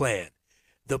plan.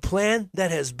 The plan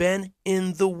that has been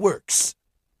in the works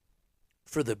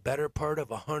for the better part of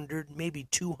 100, maybe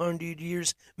 200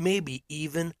 years, maybe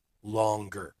even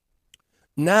longer.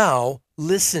 Now,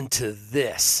 listen to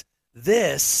this.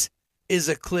 This is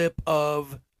a clip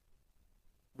of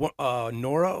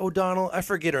Nora O'Donnell. I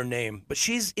forget her name, but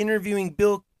she's interviewing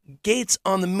Bill Gates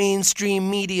on the mainstream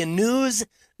media news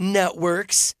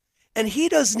networks, and he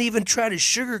doesn't even try to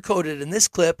sugarcoat it in this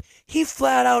clip. He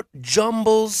flat out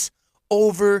jumbles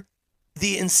over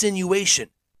the insinuation.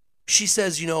 She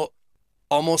says,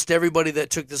 almost everybody that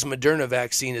took this Moderna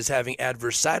vaccine is having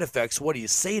adverse side effects. What do you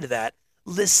say to that?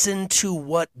 Listen to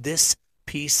what this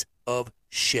piece of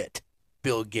shit,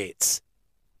 Bill Gates,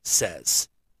 says.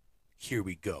 Here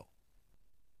we go.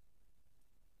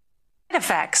 Side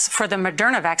effects for the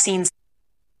Moderna vaccine.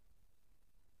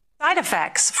 Side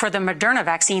effects for the Moderna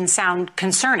vaccine sound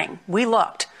concerning. We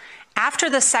looked. After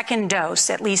the second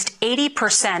dose, at least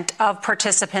 80% of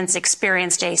participants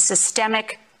experienced a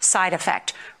systemic side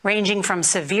effect, ranging from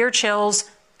severe chills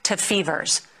to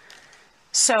fevers.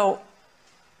 So,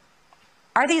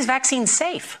 are these vaccines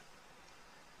safe?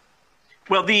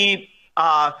 Well, the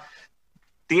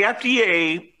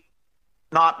FDA,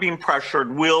 not being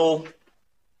pressured, will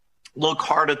look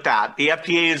hard at that. The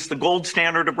FDA is the gold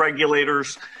standard of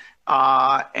regulators,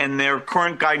 and their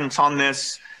current guidance on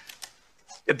this,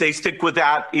 if they stick with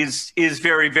that, is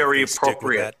very, very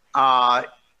appropriate.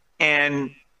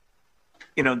 And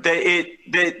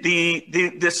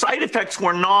the side effects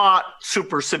were not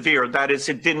super severe. That is,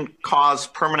 it didn't cause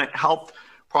permanent health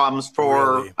problems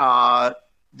for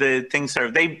the things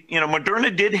there.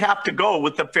 Moderna did have to go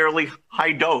with a fairly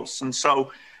high dose, and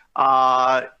so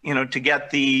to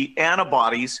get the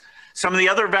antibodies. Some of the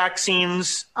other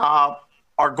vaccines are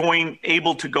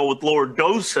able to go with lower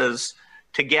doses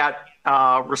to get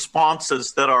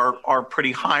responses that are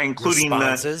pretty high, including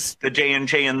the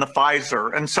J&J and the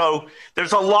Pfizer. And so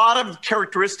there's a lot of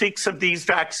characteristics of these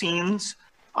vaccines.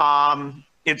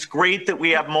 It's great that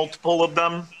we have multiple of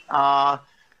them that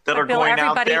are going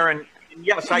out there. And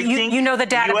yes, I think you know the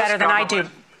data better than I do.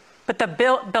 But the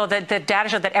data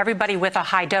showed that everybody with a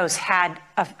high dose had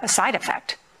a side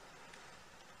effect.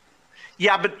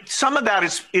 Yeah, but some of that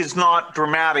is not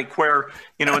dramatic, where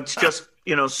it's just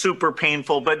super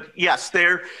painful. But yes,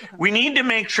 we need to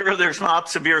make sure there's not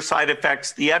severe side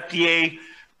effects. The FDA,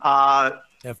 I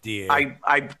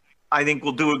think,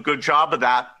 will do a good job of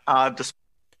that.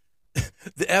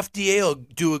 The FDA will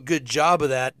do a good job of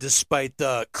that, despite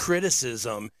the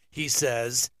criticism. He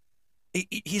says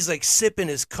he's like sipping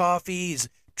his coffee, he's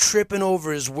tripping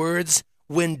over his words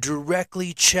when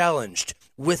directly challenged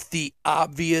with the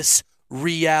obvious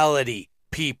reality,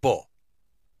 people.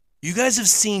 You guys have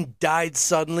seen Died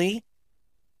Suddenly,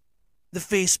 the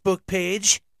Facebook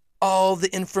page, all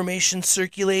the information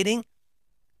circulating.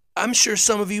 I'm sure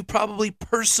some of you probably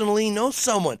personally know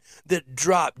someone that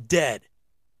dropped dead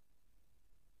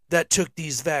that took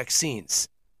these vaccines.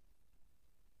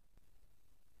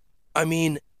 I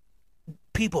mean,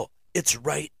 people, it's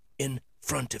right in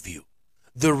front of you.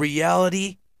 The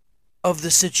reality of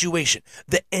the situation,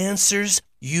 the answers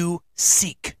you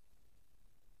seek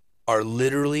are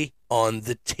literally on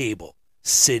the table,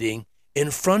 sitting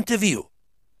in front of you.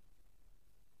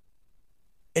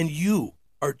 And you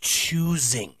are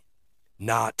choosing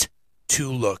not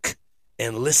to look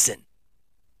and listen.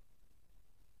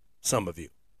 Some of you,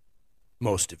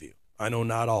 most of you. I know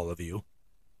not all of you.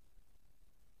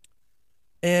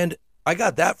 And I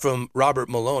got that from Robert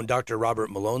Malone, Dr. Robert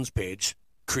Malone's page,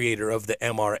 creator of the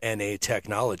mRNA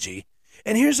technology.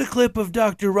 And here's a clip of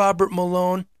Dr. Robert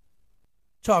Malone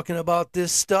talking about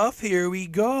this stuff. Here we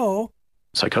go.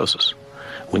 Psychosis.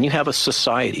 When you have a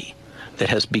society that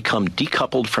has become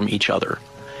decoupled from each other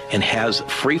and has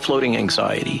free-floating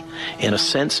anxiety and a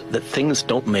sense that things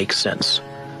don't make sense,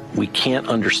 we can't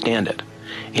understand it.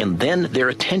 And then their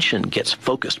attention gets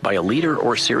focused by a leader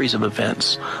or a series of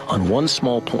events on one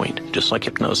small point, just like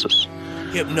hypnosis.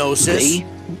 Hypnosis. They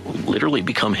literally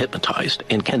become hypnotized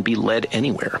and can be led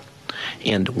anywhere.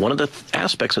 And one of the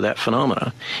aspects of that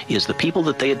phenomena is the people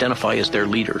that they identify as their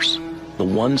leaders, the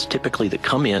ones typically that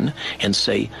come in and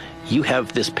say, you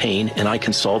have this pain and I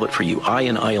can solve it for you. I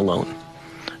and I alone,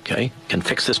 okay, can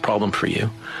fix this problem for you.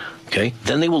 Okay,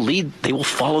 then they will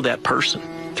follow that person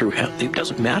through. It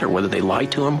doesn't matter whether they lie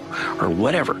to him or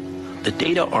whatever. The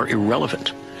data are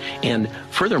irrelevant. And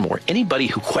furthermore, anybody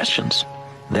who questions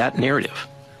that narrative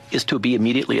is to be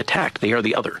immediately attacked. They are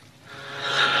the other.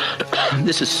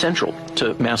 This is central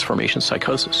to mass formation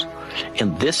psychosis.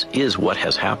 And this is what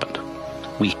has happened.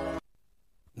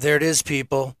 There it is,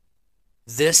 people.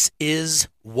 This is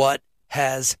what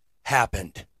has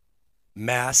happened.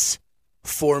 Mass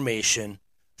formation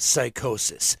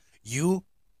psychosis. You,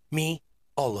 me,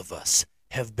 all of us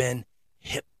have been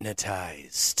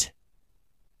hypnotized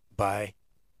by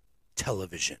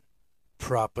television,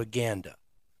 propaganda,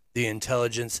 the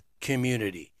intelligence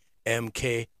community,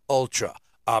 MK Ultra,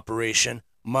 Operation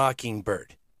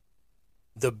Mockingbird,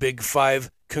 the Big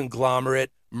Five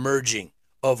conglomerate merging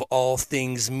of all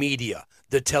things media,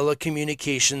 the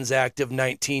Telecommunications Act of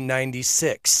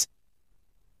 1996.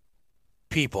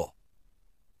 People,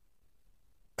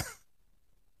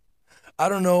 I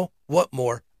don't know what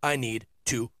more I need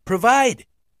to provide.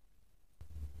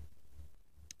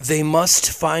 They must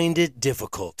find it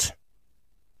difficult.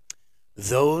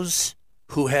 Those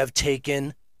who have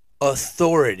taken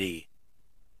authority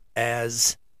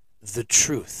as the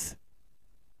truth,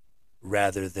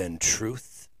 rather than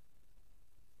truth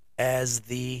as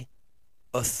the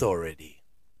authority.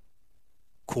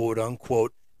 Quote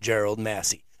unquote, Gerald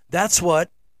Massey. That's what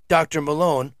Dr.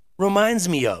 Malone reminds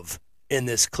me of in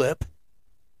this clip.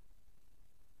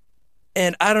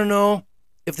 And I don't know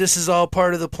if this is all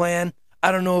part of the plan.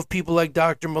 I don't know if people like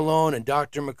Dr. Malone and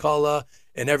Dr. McCullough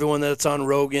and everyone that's on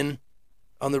Rogan,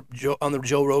 on the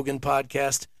Joe Rogan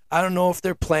podcast, I don't know if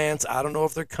they're plants. I don't know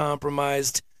if they're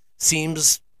compromised.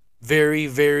 Seems very,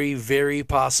 very, very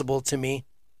possible to me.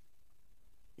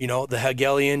 You know, the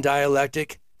Hegelian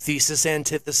dialectic, thesis,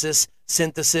 antithesis,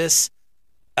 synthesis.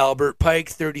 Albert Pike,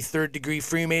 33rd degree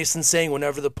Freemason, saying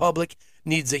whenever the public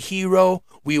needs a hero,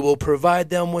 we will provide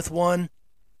them with one.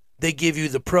 They give you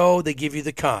the pro, they give you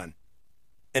the con.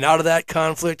 And out of that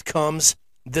conflict comes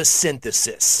the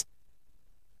synthesis.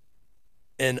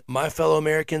 And my fellow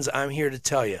Americans, I'm here to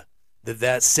tell you that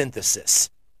that synthesis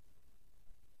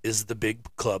is the big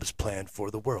club's plan for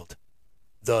the world.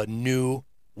 The New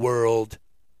World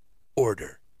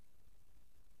Order.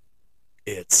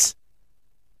 It's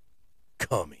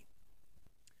coming.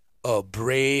 A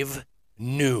brave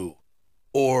new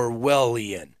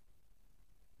Orwellian.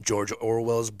 George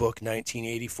Orwell's book,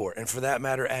 1984. And for that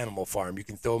matter, Animal Farm. You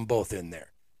can throw them both in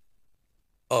there.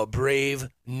 A brave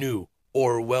new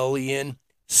Orwellian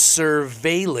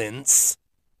surveillance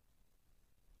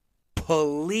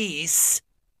police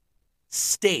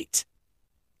state.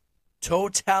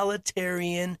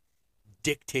 Totalitarian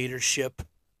dictatorship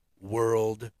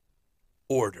world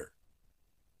order.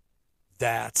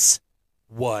 That's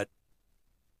what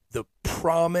the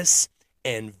promise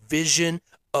and vision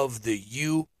of the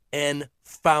UN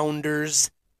founders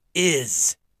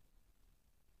is.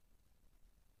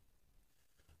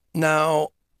 Now,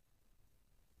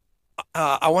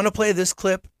 I want to play this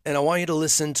clip, and I want you to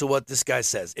listen to what this guy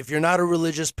says. If you're not a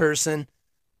religious person,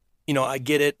 you know, I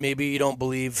get it. Maybe you don't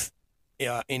believe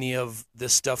any of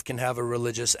this stuff can have a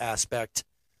religious aspect,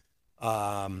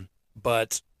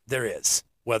 but there is.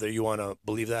 Whether you want to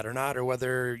believe that or not, or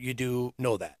whether you do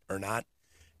know that or not.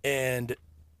 And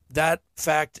that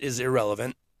fact is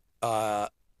irrelevant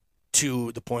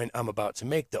to the point I'm about to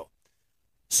make, though.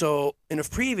 So in a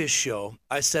previous show,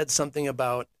 I said something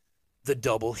about the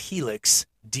double helix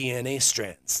DNA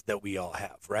strands that we all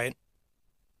have, right?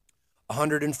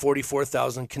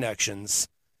 144,000 connections,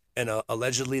 and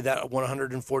allegedly that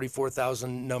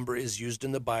 144,000 number is used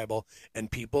in the Bible, and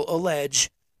people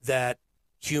allege that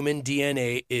human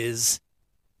DNA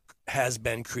has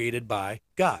been created by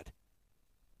God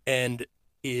and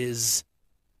is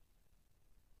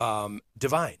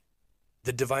divine,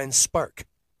 the divine spark,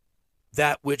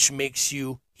 that which makes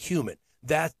you human,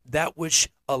 that which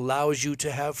allows you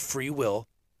to have free will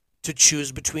to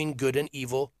choose between good and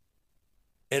evil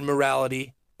and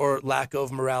morality or lack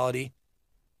of morality,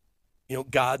 you know,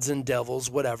 gods and devils,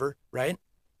 whatever, right?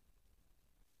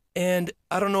 And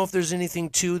I don't know if there's anything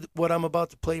to what I'm about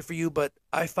to play for you, but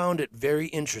I found it very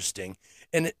interesting.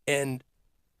 And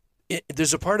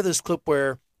there's a part of this clip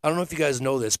where, I don't know if you guys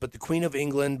know this, but the Queen of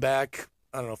England back,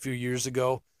 I don't know, a few years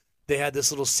ago, they had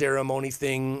this little ceremony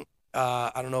thing.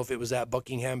 I don't know if it was at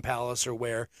Buckingham Palace or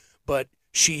where, but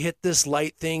she hit this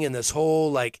light thing, and this whole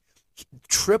like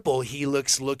triple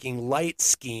helix looking light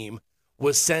scheme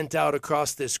was sent out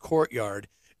across this courtyard.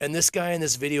 And this guy in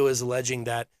this video is alleging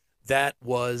that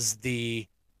was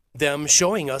them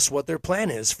showing us what their plan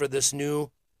is for this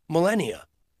new millennium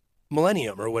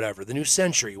or whatever, the new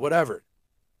century, whatever,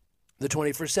 the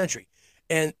 21st century.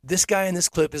 And this guy in this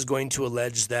clip is going to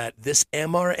allege that this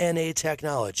mRNA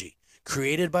technology,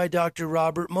 created by Dr.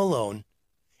 Robert Malone,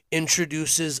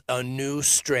 introduces a new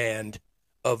strand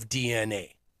of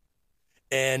DNA.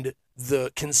 And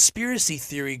the conspiracy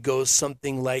theory goes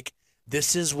something like,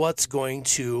 this is what's going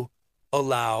to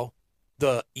allow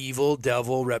the evil,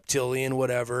 devil, reptilian,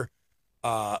 whatever,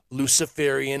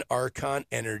 Luciferian archon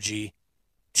energy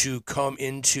to come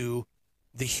into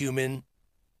the human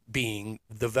being,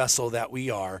 the vessel that we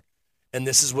are. And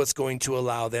this is what's going to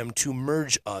allow them to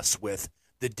merge us with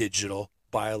the digital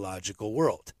biological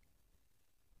world.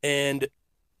 And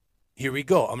here we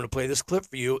go. I'm going to play this clip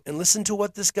for you and listen to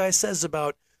what this guy says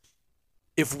about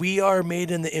if we are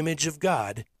made in the image of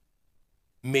God,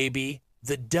 maybe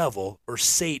the devil or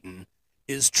Satan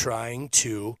is trying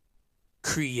to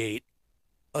create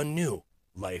a new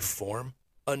life form,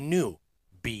 a new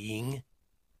being.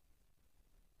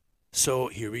 So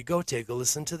here we go. Take a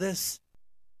listen to this.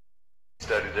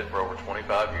 Studied it for over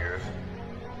 25 years,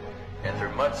 and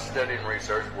through much study and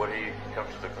research, what he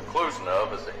comes to the conclusion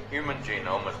of is the human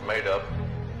genome is made up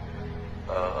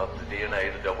of the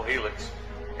DNA, the double helix,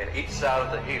 and each side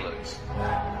of the helix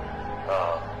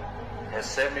has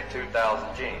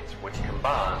 72,000 genes, which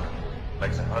combined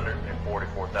makes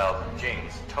 144,000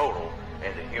 genes total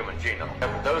in the human genome.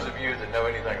 And for those of you that know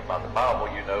anything about the Bible,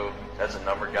 you know that's a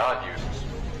number God uses.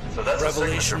 So that's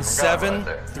Revelation 7,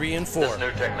 3 and 4. This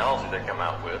new technology they come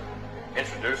out with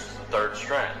introduces the third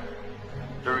strand.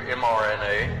 Through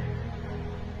mRNA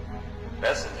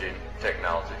messaging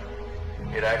technology,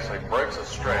 it actually breaks a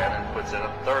strand and puts in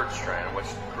a third strand, which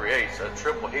creates a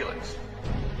triple helix.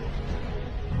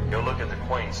 Go look at the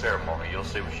Queen ceremony, you'll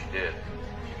see what she did.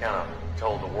 She kind of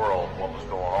told the world what was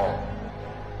going on.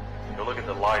 Go look at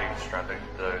the lighting strand.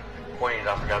 The Queen,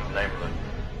 I forgot the name of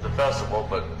the festival,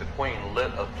 but the Queen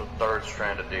lit up the third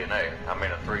strand of DNA. I mean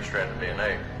a three-strand of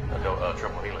DNA, a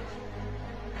triple helix.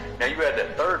 Now you add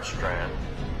that third strand,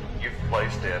 you've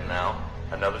placed in now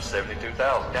another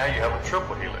 72,000. Now you have a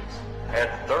triple helix. Add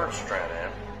the third strand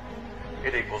in,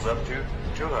 it equals up to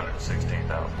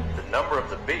 216,000. The number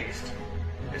of the beast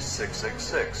is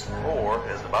 666, or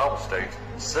as the Bible states,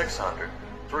 600,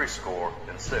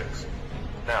 6.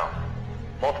 Now,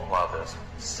 multiply this.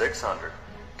 600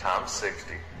 times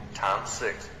 60 times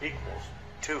 6 equals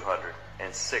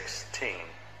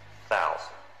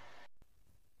 216,000.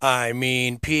 I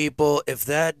mean, people, if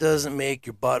that doesn't make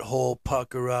your butthole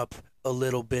pucker up a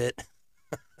little bit.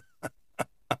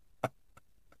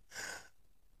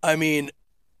 I mean,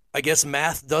 I guess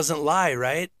math doesn't lie,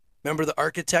 right? Remember the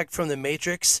architect from The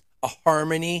Matrix? A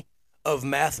harmony of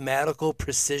mathematical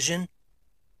precision?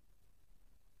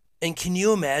 And can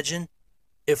you imagine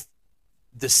if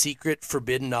the secret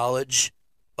forbidden knowledge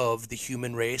of the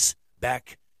human race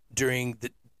back during the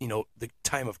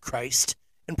time of Christ,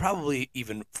 and probably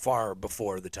even far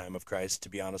before the time of Christ, to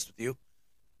be honest with you,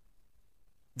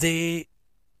 they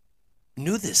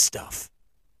knew this stuff.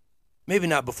 Maybe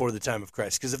not before the time of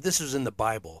Christ, because if this was in the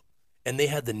Bible and they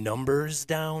had the numbers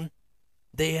down,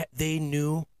 they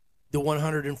knew the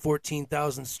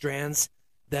 114,000 strands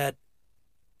that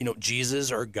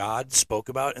Jesus or God spoke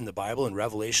about in the Bible in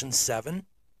Revelation 7.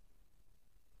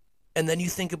 And then you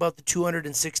think about the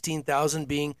 216,000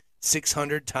 being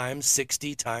 600 times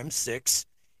 60 times 6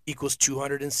 equals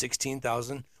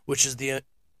 216,000, which is the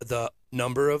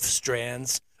number of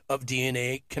strands of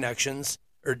DNA connections,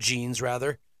 or genes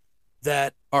rather,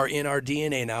 that are in our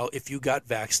DNA now if you got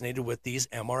vaccinated with these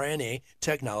mRNA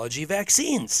technology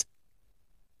vaccines.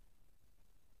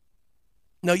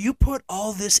 Now, you put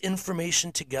all this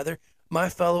information together, my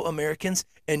fellow Americans,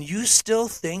 and you still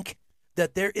think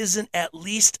that there isn't at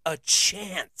least a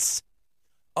chance,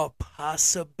 a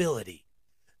possibility,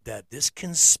 that this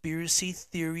conspiracy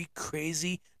theory,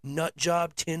 crazy,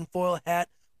 nutjob, tinfoil hat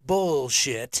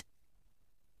bullshit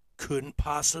couldn't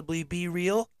possibly be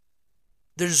real?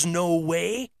 There's no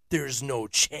way? There's no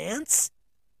chance?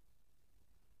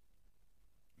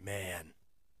 Man,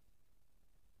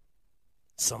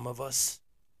 some of us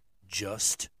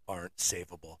just aren't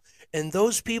savable. And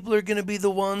those people are going to be the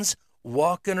ones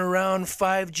walking around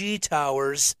 5G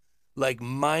towers like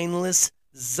mindless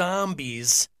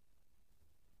zombies,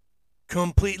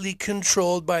 completely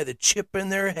controlled by the chip in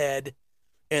their head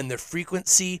and the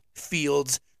frequency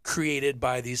fields created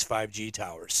by these 5G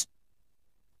towers.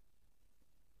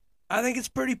 I think it's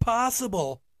pretty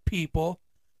possible, people.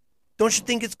 Don't you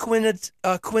think it's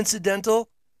coincidental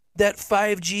that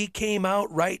 5G came out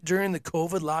right during the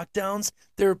COVID lockdowns?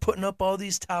 They were putting up all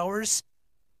these towers.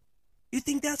 You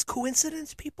think that's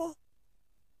coincidence, people?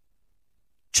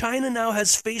 China now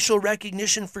has facial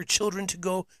recognition for children to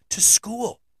go to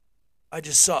school. I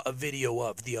just saw a video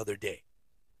of the other day.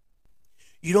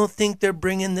 You don't think they're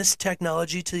bringing this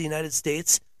technology to the United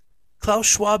States? Klaus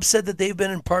Schwab said that they've been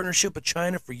in partnership with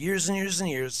China for years and years and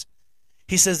years.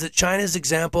 He says that China's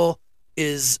example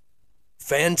is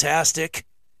fantastic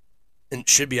and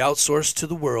should be outsourced to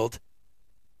the world.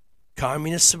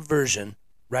 Communist subversion,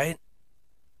 right?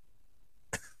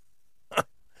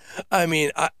 I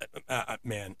mean,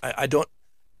 I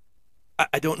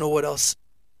don't know what else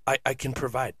I can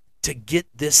provide to get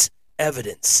this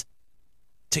evidence,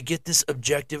 to get this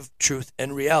objective truth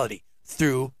and reality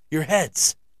through your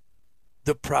heads.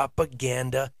 The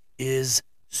propaganda is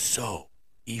so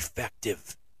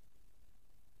effective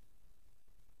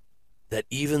that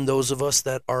even those of us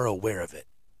that are aware of it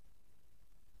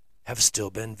have still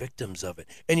been victims of it.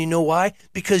 And you know why?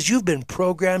 Because you've been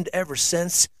programmed ever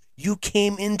since you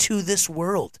came into this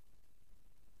world.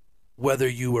 Whether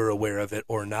you were aware of it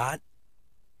or not,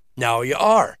 now you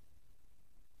are.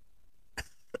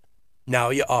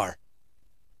 Now you are.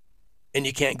 And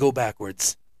you can't go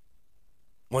backwards.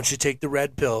 Once you take the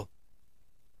red pill,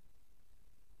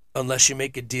 unless you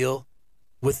make a deal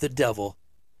with the devil,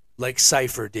 like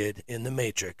Cypher did in The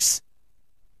Matrix,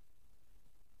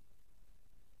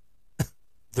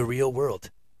 the real world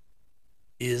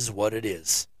is what it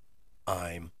is.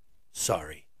 I'm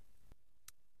sorry.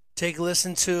 Take a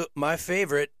listen to my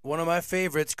favorite, one of my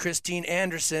favorites, Christine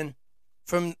Anderson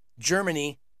from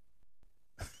Germany.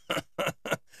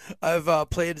 I've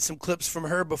played some clips from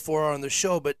her before on the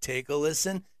show, but take a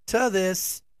listen to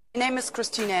this. My name is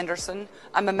Christine Anderson.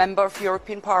 I'm a member of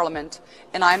European Parliament,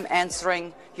 and I'm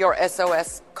answering your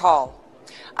SOS call.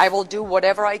 I will do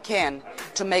whatever I can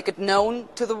to make it known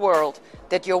to the world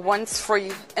that your once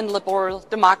free and liberal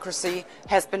democracy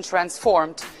has been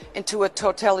transformed into a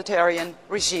totalitarian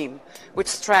regime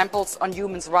which tramples on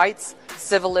human rights,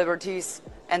 civil liberties,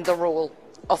 and the rule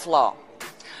of law.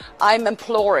 I'm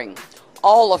imploring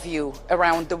all of you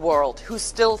around the world who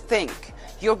still think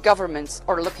your governments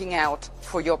are looking out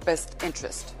for your best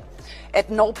interest. At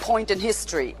no point in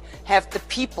history have the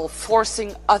people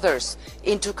forcing others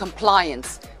into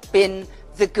compliance been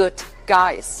the good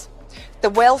guys. The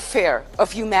welfare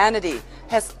of humanity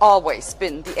has always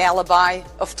been the alibi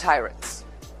of tyrants.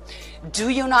 Do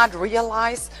you not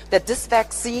realize that this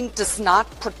vaccine does not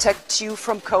protect you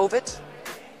from COVID?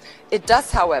 It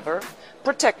does, however,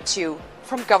 protect you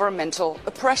from governmental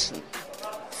oppression.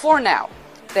 For now,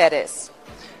 that is.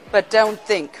 But don't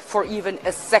think for even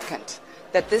a second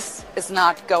that this is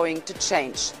not going to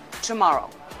change tomorrow.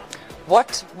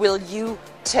 What will you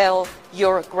tell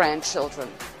your grandchildren?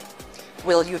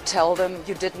 Will you tell them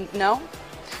you didn't know?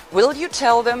 Will you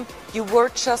tell them you were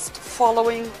just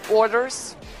following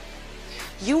orders?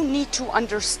 You need to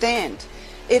understand,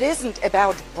 it isn't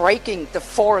about breaking the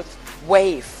fourth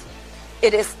wave.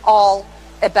 It is all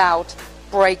about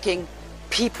breaking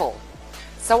people.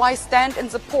 So I stand in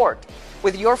support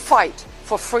with your fight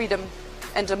for freedom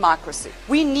and democracy.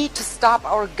 We need to stop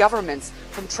our governments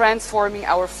from transforming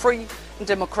our free and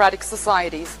democratic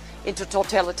societies into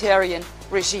totalitarian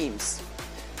regimes.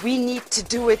 We need to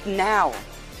do it now.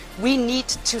 We need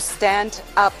to stand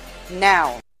up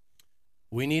now.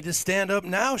 We need to stand up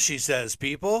now, she says,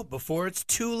 people, before it's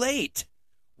too late.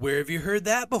 Where have you heard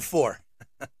that before?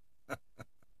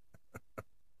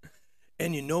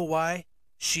 And you know why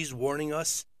she's warning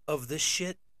us of this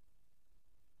shit?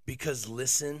 Because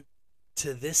listen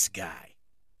to this guy.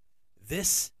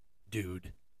 This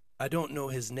dude, I don't know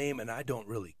his name and I don't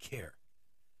really care.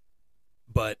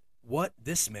 But what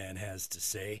this man has to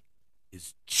say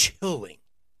is chilling.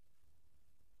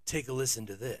 Take a listen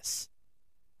to this.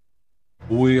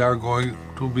 We are going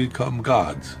to become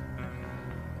gods.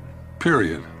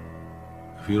 Period.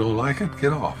 If you don't like it,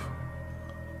 get off.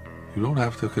 You don't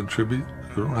have to contribute.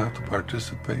 You don't have to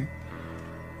participate.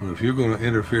 But if you're going to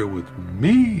interfere with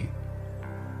me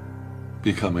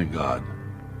becoming God,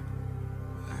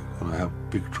 you're going to have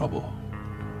big trouble.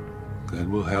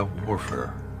 Then we'll have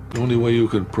warfare. The only way you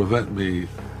can prevent me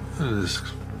in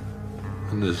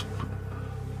this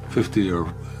 50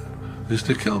 or is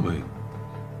to kill me.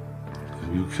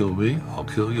 If you kill me, I'll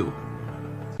kill you.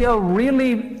 We are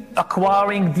really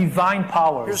acquiring divine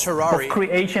powers of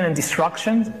creation and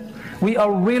destruction. We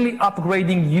are really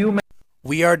upgrading human.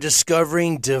 We are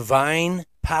discovering divine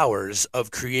powers of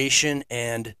creation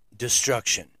and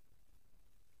destruction.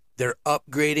 They're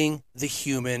upgrading the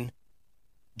human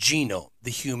genome,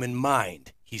 the human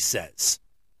mind, he says.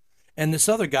 And this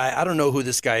other guy, I don't know who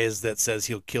this guy is that says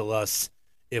he'll kill us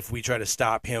if we try to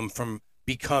stop him from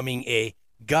becoming a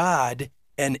God,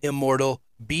 an immortal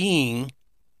being,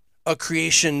 a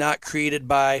creation not created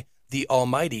by the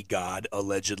Almighty God,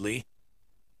 allegedly.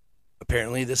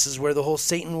 Apparently, this is where the whole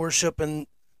Satan worship and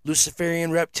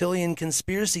Luciferian reptilian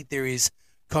conspiracy theories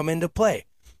come into play.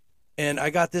 And I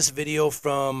got this video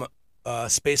from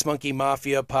Space Monkey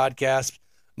Mafia podcast,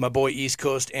 my boy East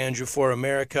Coast Andrew for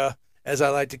America, as I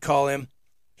like to call him.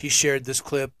 He shared this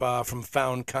clip from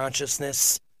Found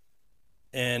Consciousness,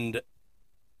 and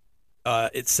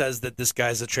it says that this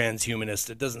guy's a transhumanist.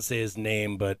 It doesn't say his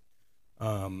name, but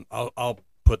I'll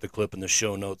put the clip in the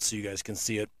show notes so you guys can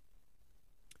see it.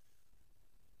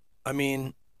 I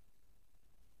mean,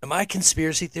 am I a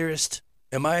conspiracy theorist?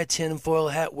 Am I a tinfoil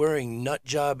hat wearing nut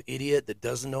job idiot that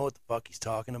doesn't know what the fuck he's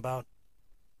talking about?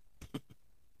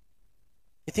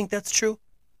 You think that's true?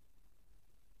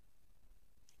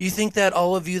 You think that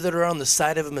all of you that are on the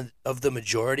side of the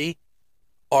majority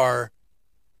are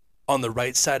on the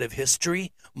right side of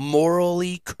history,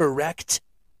 morally correct,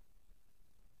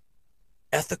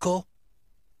 ethical,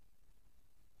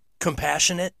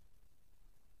 compassionate,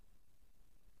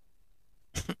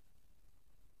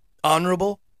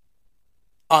 honorable,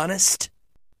 honest?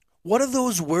 What do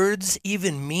those words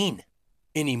even mean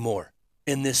anymore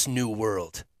in this new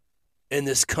world, in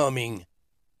this coming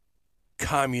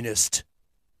communist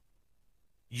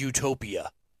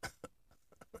utopia,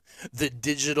 the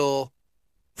digital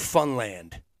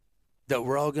funland that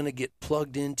we're all going to get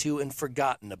plugged into and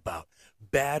forgotten about?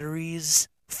 Batteries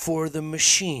for the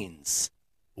machines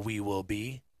we will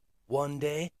be one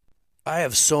day. I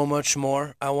have so much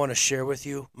more I want to share with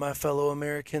you, my fellow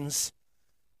Americans.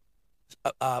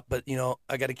 But, you know,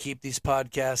 I got to keep these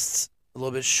podcasts a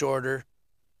little bit shorter.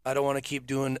 I don't want to keep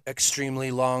doing extremely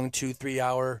long 2-3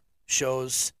 hour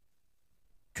shows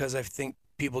because I think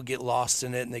people get lost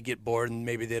in it and they get bored and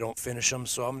maybe they don't finish them.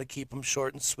 So I'm going to keep them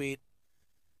short and sweet.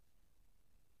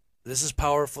 This is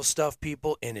powerful stuff,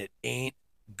 people, and it ain't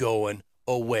going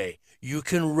away. You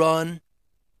can run.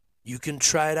 You can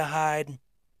try to hide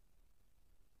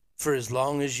for as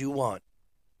long as you want.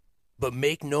 But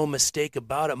make no mistake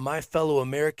about it, my fellow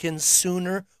Americans,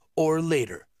 sooner or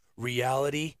later,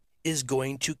 reality is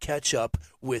going to catch up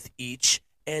with each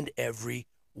and every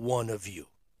one of you.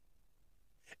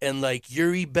 And like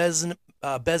Yuri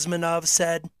Bezmenov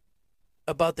said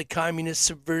about the communist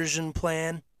subversion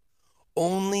plan,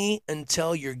 only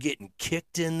until you're getting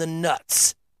kicked in the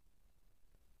nuts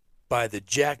by the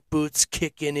jackboots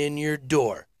kicking in your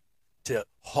door to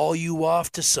haul you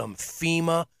off to some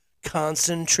FEMA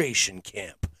concentration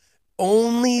camp.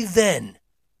 Only then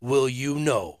will you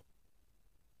know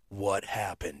what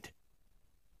happened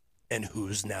and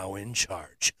who's now in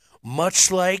charge.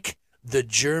 Much like the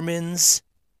Germans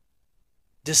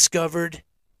discovered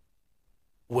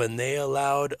when they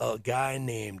allowed a guy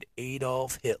named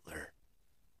Adolf Hitler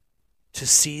to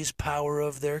seize power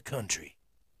of their country.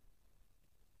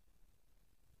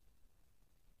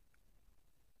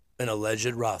 An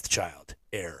alleged Rothschild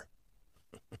heir.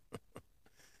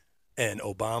 And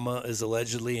Obama is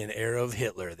allegedly an heir of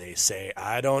Hitler, they say.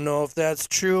 I don't know if that's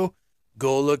true.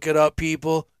 Go look it up,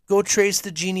 people. Go trace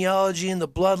the genealogy and the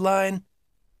bloodline.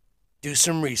 Do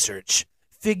some research.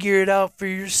 Figure it out for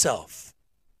yourself.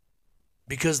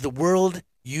 Because the world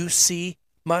you see,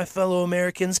 my fellow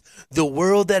Americans, the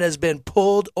world that has been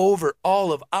pulled over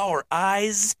all of our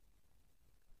eyes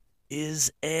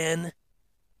is an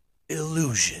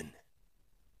illusion.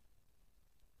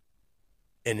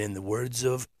 And in the words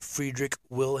of Friedrich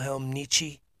Wilhelm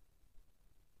Nietzsche,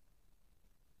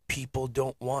 people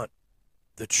don't want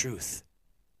the truth.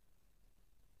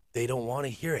 They don't want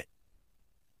to hear it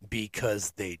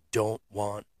because they don't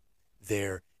want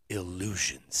their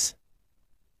illusions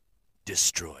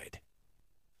destroyed.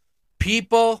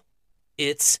 People,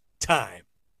 it's time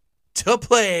to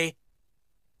play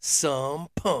some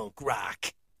punk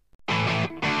rock.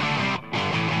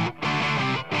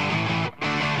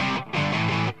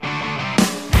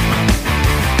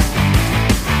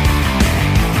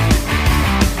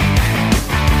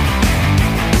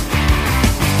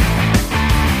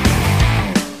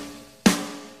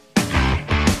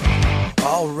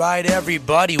 All right,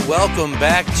 everybody, welcome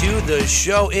back to the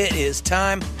show. It is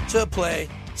time to play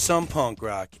some punk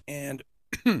rock. And,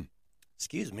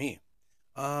 excuse me,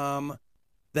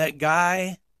 that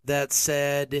guy that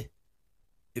said,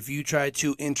 if you try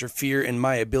to interfere in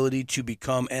my ability to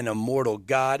become an immortal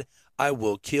god, I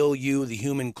will kill you, the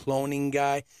human cloning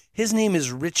guy. His name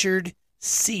is Richard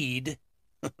Seed,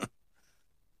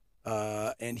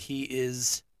 and he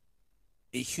is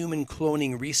a human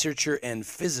cloning researcher and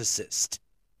physicist.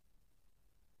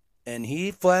 And he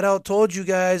flat out told you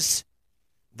guys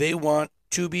they want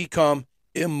to become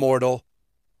immortal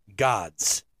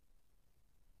gods.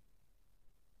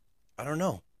 I don't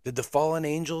know. Did the fallen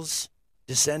angels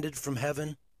descended from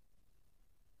heaven?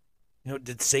 You know,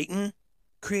 did Satan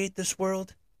create this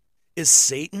world? Is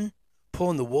Satan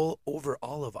pulling the wool over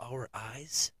all of our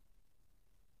eyes?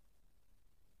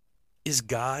 Is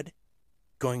God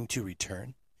going to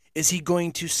return? Is he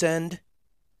going to send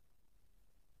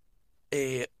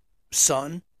a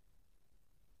son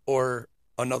or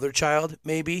another child,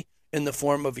 maybe, in the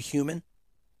form of a human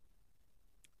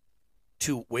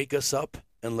to wake us up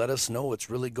and let us know what's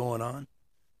really going on?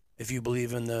 If you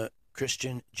believe in the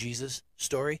Christian Jesus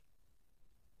story.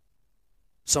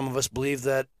 Some of us believe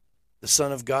that the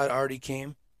Son of God already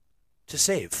came to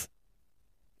save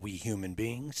we human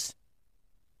beings.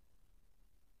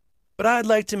 But I'd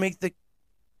like to make the,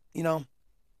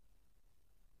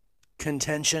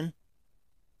 contention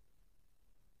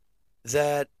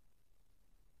that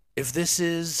if this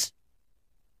is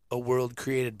a world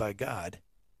created by God,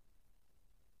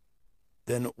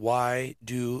 then why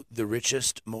do the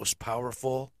richest, most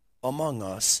powerful among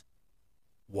us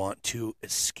want to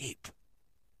escape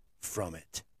from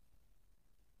it?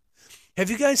 Have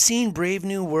you guys seen Brave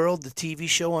New World, the TV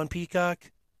show on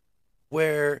Peacock,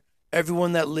 where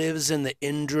everyone that lives in the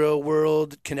Indra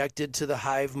world connected to the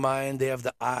hive mind, they have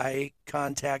the eye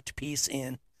contact piece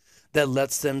in that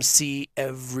lets them see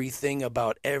everything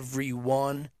about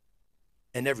everyone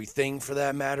and everything for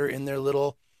that matter in their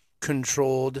little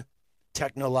controlled,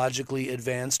 technologically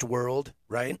advanced world,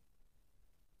 right?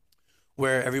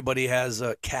 Where everybody has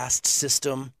a caste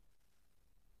system.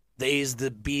 The A's, the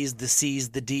B's, the C's,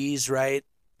 the D's, right?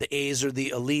 The A's are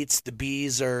the elites. The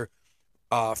B's are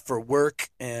for work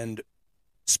and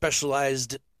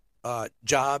specialized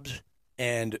jobs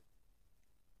and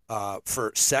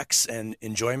for sex and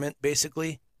enjoyment,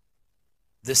 basically.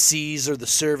 The C's are the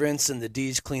servants and the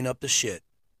D's clean up the shit.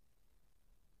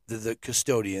 The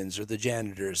custodians or the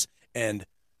janitors. And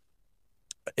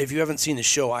if you haven't seen the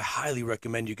show, I highly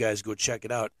recommend you guys go check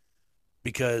it out,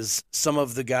 because some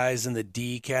of the guys in the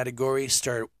D category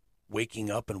start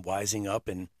waking up and wising up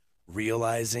and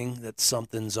realizing that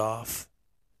something's off.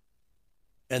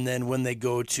 And then when they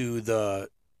go to the,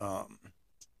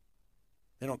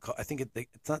 they don't call, I think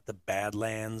it's not the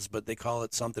Badlands, but they call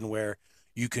it something where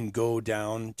you can go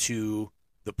down to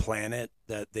the planet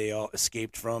that they all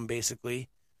escaped from, basically.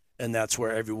 And that's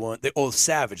where everyone,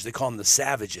 Savage, they call them the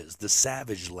Savages, the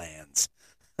Savage Lands.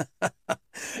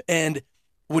 And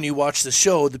when you watch the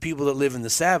show, the people that live in the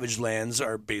Savage Lands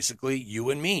are basically you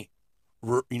and me.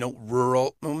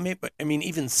 Rural,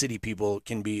 even city people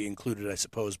can be included, I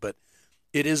suppose, but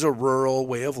it is a rural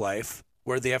way of life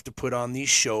where they have to put on these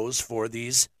shows for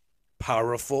these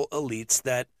powerful elites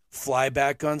that fly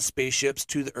back on spaceships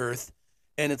to the Earth.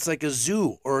 And it's like a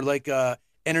zoo or like a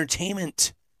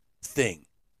entertainment thing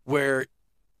where,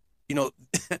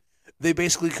 they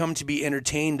basically come to be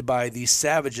entertained by these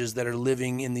savages that are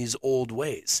living in these old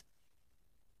ways.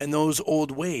 And those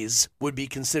old ways would be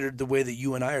considered the way that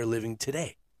you and I are living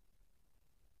today,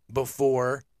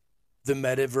 before the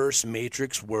metaverse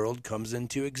matrix world comes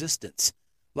into existence.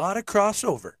 A lot of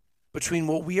crossover between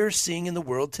what we are seeing in the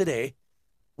world today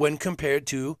when compared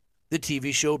to the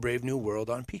TV show Brave New World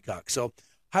on Peacock. So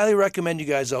highly recommend you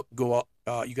guys all go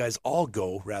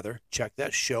check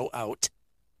that show out.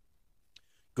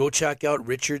 Go check out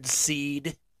Richard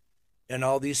Seed and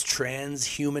all these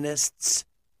transhumanists.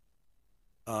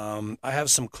 I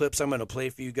have some clips I'm going to play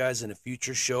for you guys in a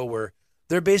future show where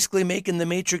they're basically making the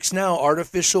Matrix now.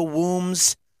 Artificial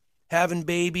wombs, having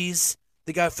babies.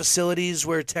 They got facilities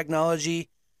where technology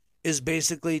is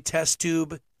basically test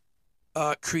tube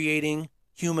creating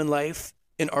human life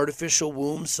in artificial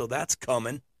wombs. So that's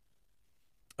coming.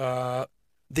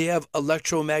 They have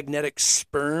electromagnetic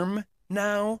sperm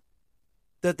now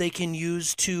that they can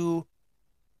use to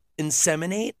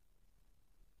inseminate.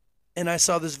 And I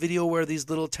saw this video where these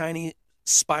little tiny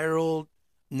spiral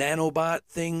nanobot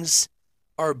things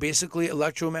are basically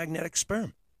electromagnetic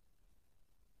sperm.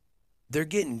 They're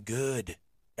getting good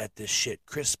at this shit.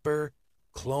 CRISPR,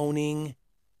 cloning,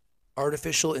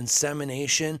 artificial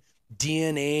insemination,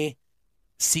 DNA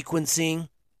sequencing,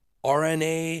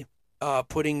 RNA,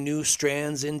 putting new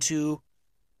strands into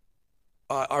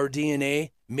our DNA,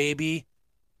 maybe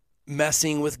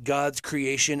messing with God's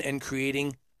creation and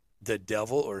creating the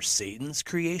devil or Satan's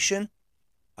creation.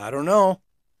 I don't know.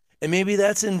 And maybe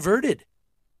that's inverted.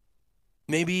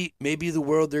 Maybe the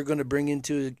world they're going to bring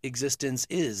into existence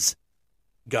is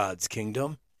God's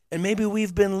kingdom. And maybe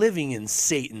we've been living in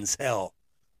Satan's hell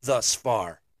thus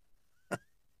far.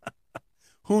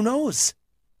 Who knows?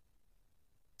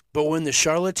 But when the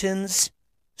charlatans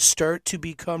start to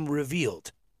become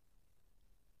revealed,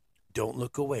 don't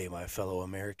look away, my fellow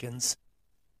Americans.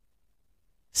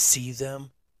 See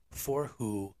them for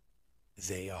who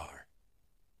they are.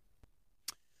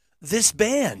 This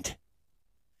band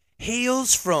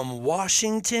hails from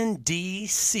Washington,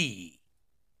 D.C.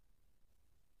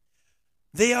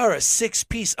 They are a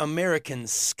 6-piece American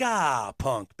ska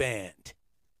punk band.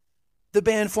 The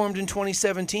band formed in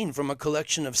 2017 from a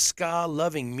collection of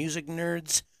ska-loving music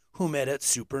nerds who met at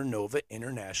Supernova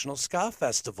International Ska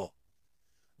Festival.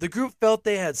 The group felt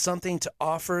they had something to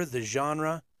offer the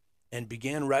genre and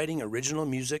began writing original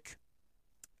music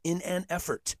in an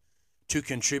effort to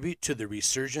contribute to the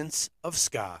resurgence of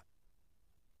ska.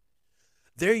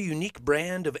 Their unique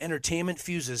brand of entertainment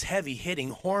fuses heavy-hitting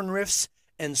horn riffs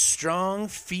and strong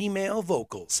female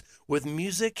vocals with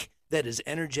music that is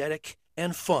energetic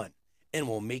and fun and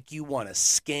will make you want to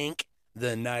skank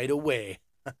the night away.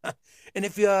 And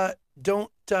if you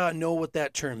don't know what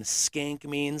that term skank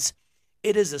means,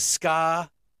 it is a ska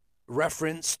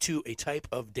reference to a type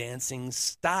of dancing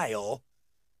style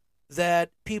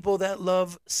that people that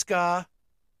love ska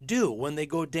do when they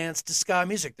go dance to ska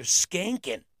music. They're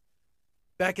skanking.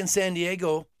 Back in San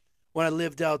Diego, when I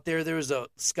lived out there, there was a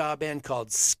ska band called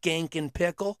Skankin'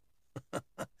 Pickle.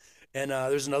 And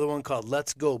there's another one called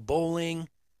Let's Go Bowling.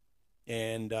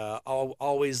 And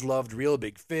always loved Real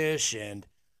Big Fish and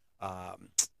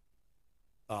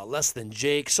Less Than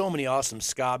Jake. So many awesome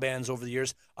ska bands over the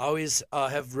years. I always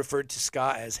have referred to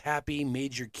ska as happy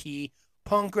major key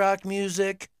punk rock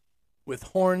music with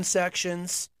horn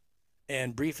sections.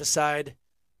 And brief aside,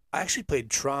 I actually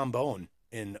played trombone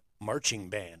in marching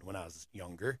band when I was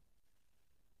younger.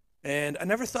 And I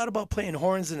never thought about playing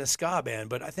horns in a ska band,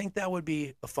 but I think that would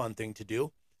be a fun thing to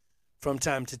do from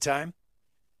time to time.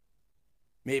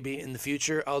 Maybe in the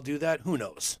future I'll do that. Who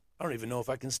knows? I don't even know if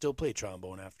I can still play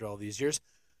trombone after all these years.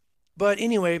 But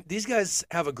anyway, these guys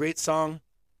have a great song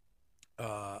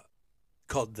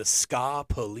called The Ska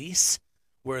Police,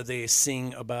 where they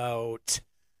sing about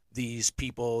these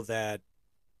people that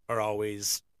are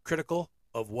always critical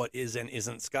of what is and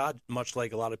isn't ska, much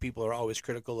like a lot of people are always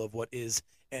critical of what is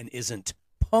and isn't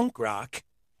punk rock.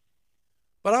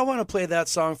 But I want to play that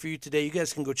song for you today. You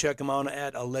guys can go check them out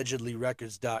at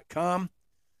allegedlyrecords.com.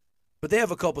 But they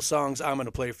have a couple songs I'm going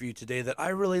to play for you today that I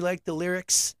really like the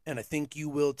lyrics, and I think you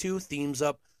will too. Themes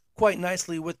up quite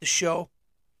nicely with the show.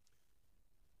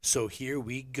 So here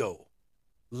we go.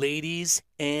 Ladies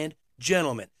and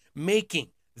gentlemen, making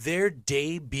their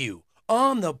debut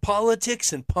on the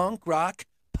Politics and Punk Rock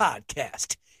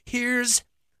podcast, here's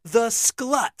the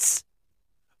Skluts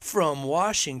from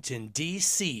Washington,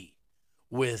 D.C.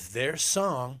 with their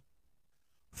song,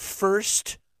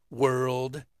 First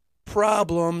World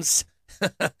Problems.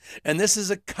 And this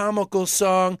is a comical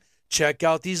song. Check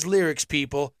out these lyrics,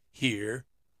 people. Here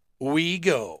we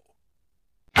go.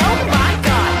 Oh my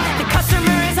God, the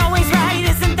customer is always right.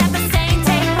 Isn't that the same?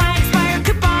 Take my expired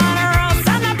coupon or else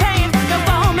I'm not paying. No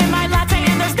foam in my latte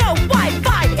and there's no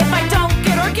Wi-Fi. If I don't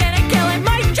get organic ale, I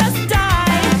might just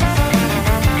die.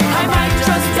 I might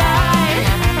just die.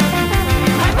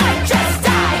 I might just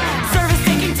die. Service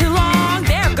taking too long.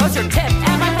 There goes your tip.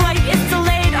 And my flight is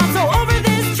delayed. I'm so over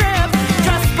this trip.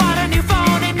 Just bought a new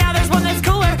phone and now there's one that's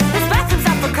cooler. This bathroom's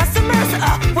out for customers.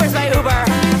 Where's my Uber?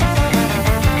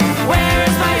 Where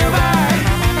is my Uber?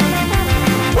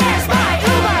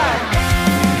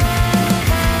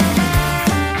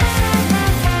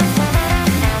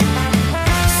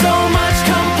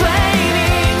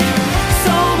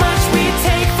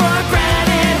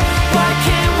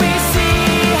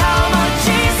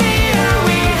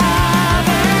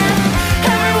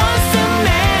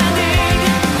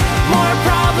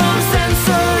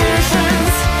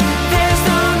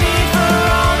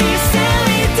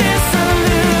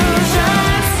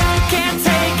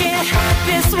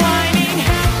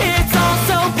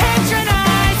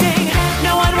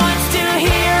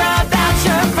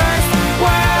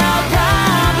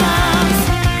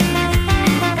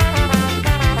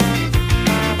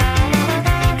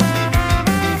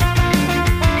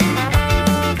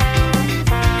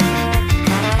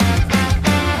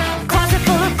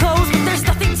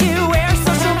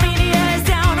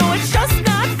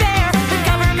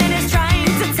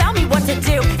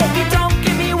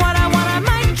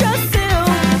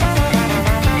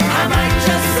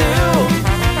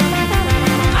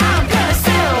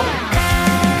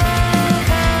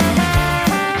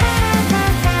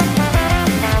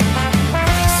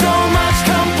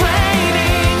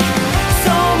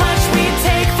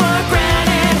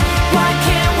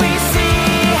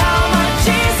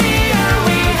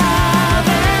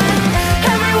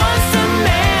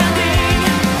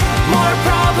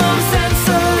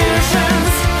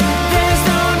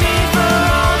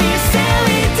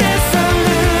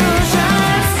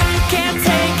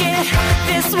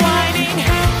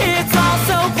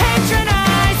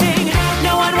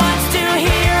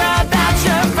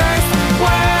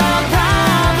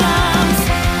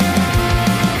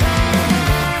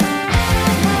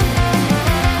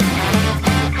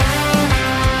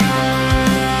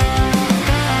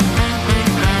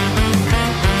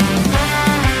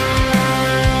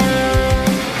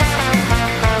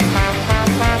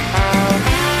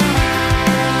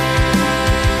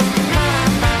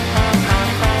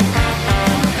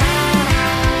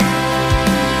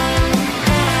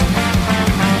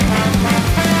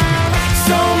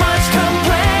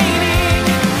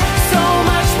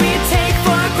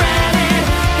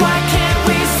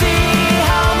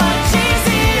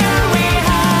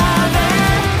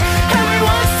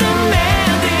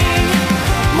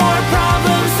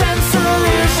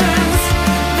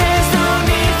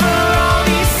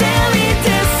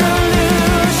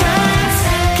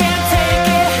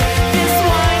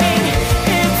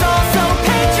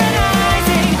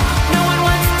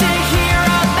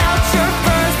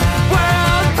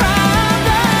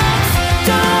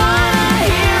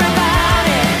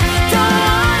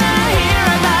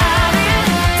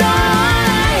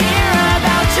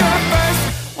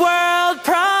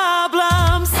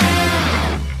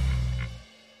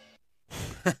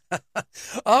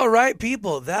 right,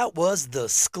 people, that was the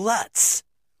Skluts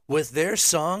with their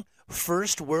song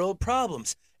First World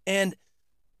Problems. And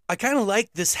I kind of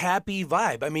like this happy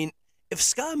vibe. I mean, if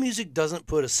ska music doesn't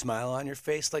put a smile on your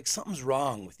face, like something's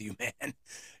wrong with you, man.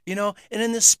 You know, and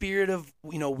in the spirit of,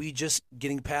 we just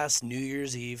getting past New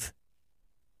Year's Eve,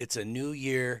 it's a new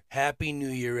year. Happy New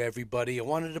Year, everybody. I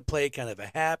wanted to play kind of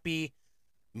a happy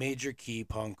major key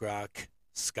punk rock,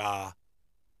 ska,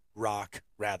 rock,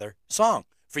 rather, song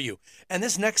for you. And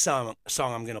this next song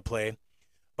I'm going to play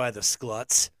by the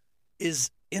Skluts is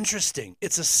interesting.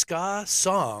 It's a ska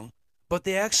song, but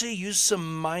they actually use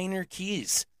some minor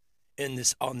keys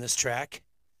on this track.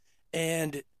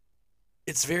 And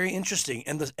it's very interesting.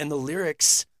 And the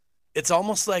lyrics, it's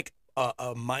almost like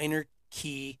a minor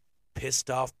key pissed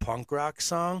off punk rock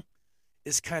song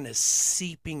is kind of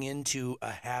seeping into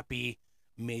a happy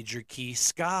major key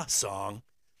ska song.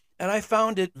 And I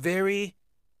found it very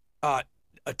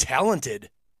talented.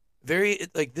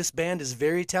 This band is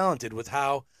very talented with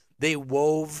how they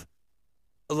wove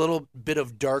a little bit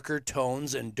of darker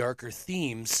tones and darker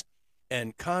themes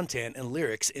and content and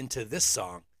lyrics into this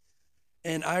song.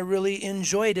 And I really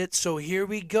enjoyed it. So here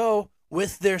we go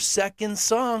with their second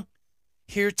song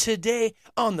here today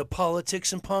on the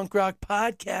Politics and Punk Rock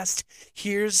podcast.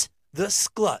 Here's the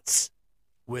Skluts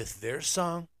with their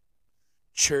song,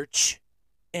 Church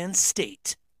and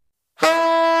State.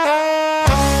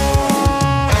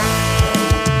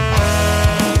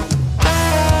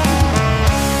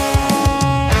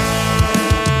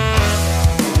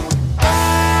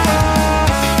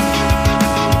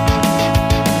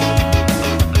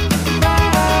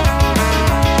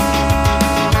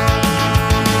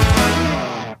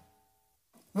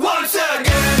 Once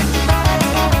again,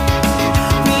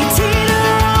 we teeter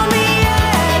on the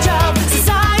edge of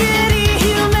society,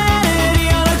 humanity,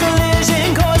 on a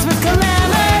collision course with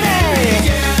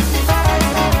calamity.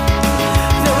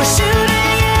 There was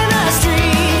shooting in the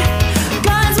street,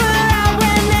 guns were out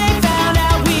when they found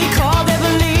out. We called their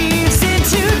beliefs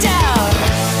into doubt.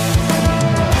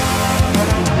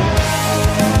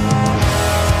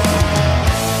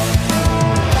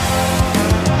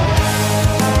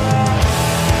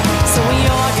 So we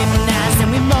organized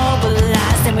and we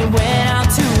mobilized and we went out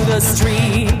to the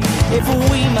street. If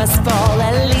we must fall,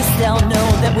 at least they'll know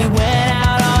that we went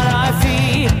out on our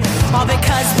feet. All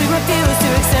because we refuse to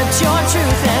accept your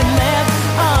truth and live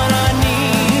on our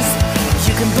knees.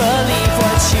 You can believe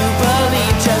what you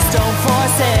believe, just don't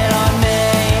force it on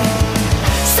me.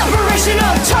 Separation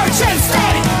of church and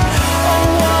state. Oh,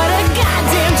 what a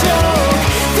goddamn joke.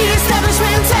 The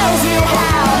establishment tells you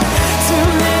how to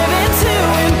live and to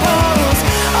impose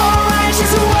a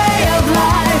righteous way of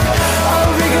life, a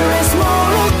rigorous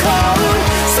moral code.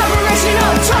 Separation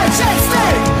of church and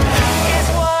state is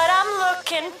what I'm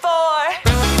looking for.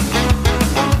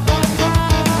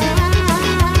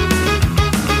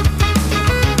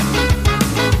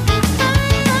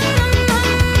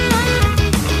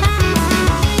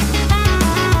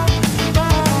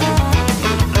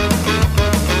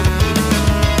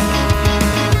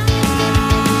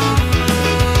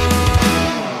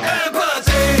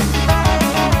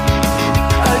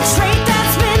 A trait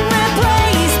that's been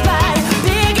replaced by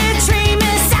bigotry,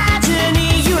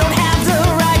 misogyny. You don't have the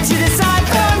right to decide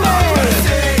for me.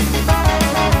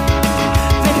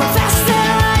 They profess their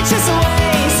righteous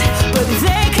ways, but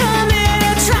they commit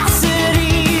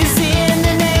atrocities in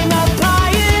the name of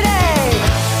piety.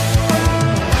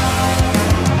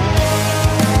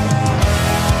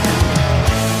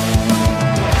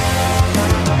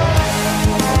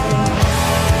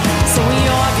 So we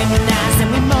organized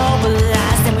and we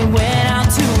mobilized and we went out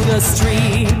to the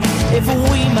street. If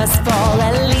we must fall,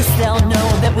 at least they'll know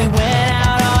that we went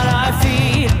out on our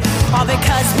feet. All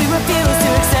because we refuse to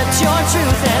accept your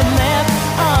truth and live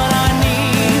on our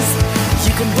knees.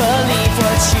 You can believe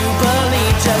what you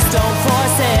believe, just don't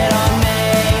force it on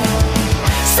me.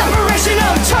 Separation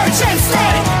of church and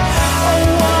state. Oh,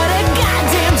 what a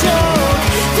goddamn joke.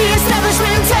 The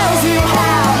establishment tells you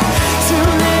how to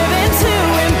live and to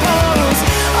impose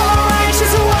a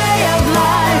righteous way of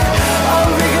life, a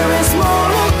rigorous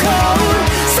moral code.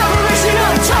 Separation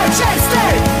of church and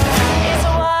state is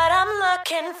what I'm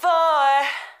looking for.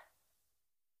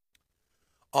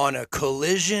 On a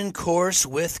collision course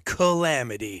with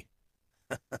calamity.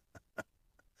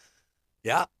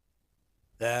 Yeah,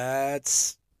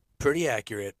 that's pretty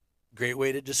accurate. Great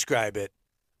way to describe it.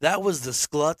 That was the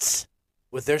Skluts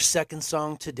with their second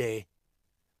song today,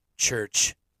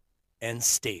 Church and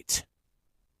State.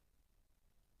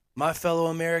 My fellow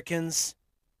Americans,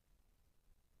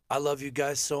 I love you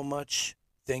guys so much.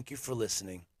 Thank you for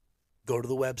listening. Go to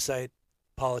the website,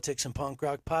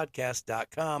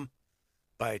 politicsandpunkrockpodcast.com.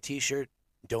 Buy a t-shirt,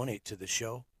 donate to the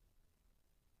show,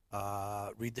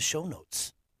 read the show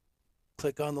notes.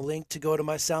 Click on the link to go to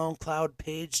my SoundCloud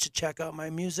page to check out my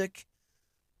music.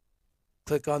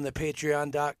 Click on the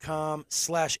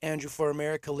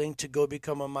patreon.com/AndrewForAmerica link to go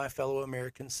become a My Fellow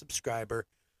American subscriber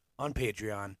on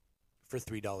Patreon for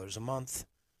 $3 a month.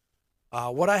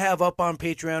 What I have up on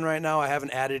Patreon right now, I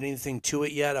haven't added anything to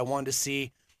it yet. I wanted to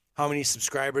see how many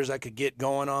subscribers I could get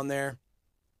going on there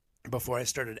before I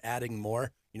started adding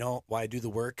more. You know, why do the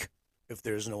work if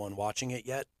there's no one watching it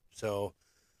yet? So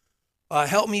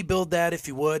help me build that if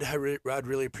you would. I'd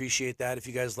really appreciate that. If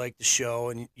you guys like the show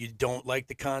and you don't like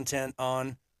the content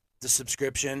on the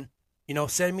subscription, you know,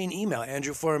 send me an email,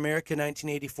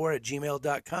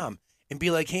 andrewforamerica1984@gmail.com, and be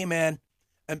like, hey, man,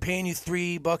 I'm paying you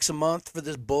 $3 a month for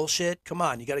this bullshit. Come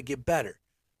on, you got to get better.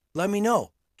 Let me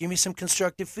know. Give me some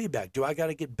constructive feedback. Do I got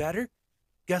to get better?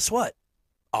 Guess what?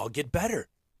 I'll get better.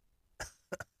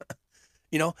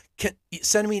 You know,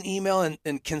 send me an email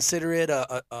and consider it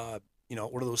you know,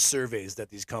 one of those surveys that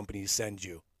these companies send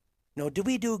you. You know, do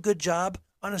we do a good job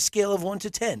on a scale of 1 to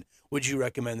 10? Would you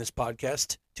recommend this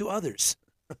podcast to others?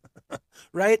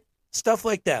 Right? Stuff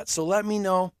like that. So let me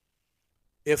know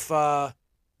if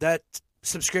that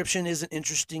subscription hasn't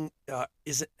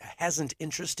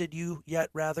interested you yet,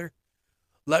 rather.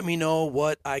 Let me know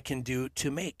what I can do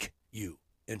to make you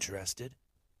interested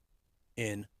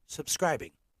in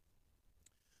subscribing.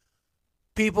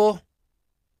 People,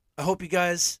 I hope you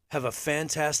guys have a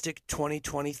fantastic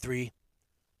 2023.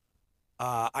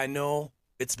 I know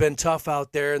it's been tough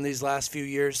out there in these last few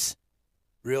years.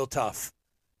 Real tough.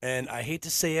 And I hate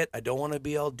to say it, I don't want to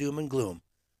be all doom and gloom.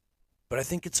 But I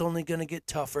think it's only going to get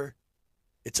tougher.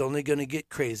 It's only going to get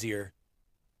crazier.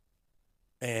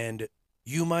 And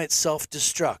you might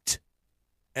self-destruct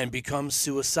and become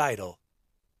suicidal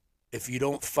if you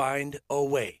don't find a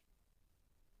way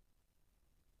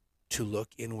to look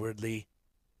inwardly,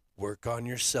 work on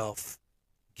yourself,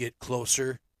 get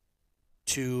closer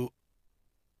to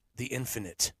the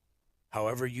infinite.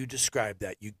 However you describe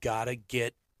that, you got to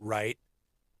get right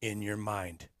in your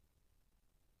mind.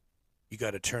 You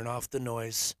got to turn off the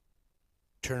noise,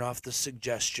 turn off the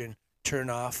suggestion, turn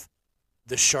off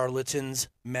the charlatans'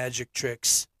 magic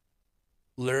tricks.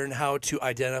 Learn how to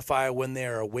identify when they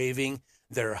are waving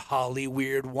their holly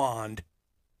weird wand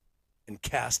and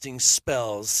casting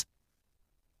spells,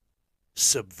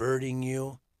 subverting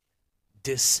you,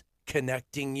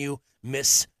 disconnecting you,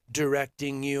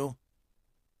 misdirecting you.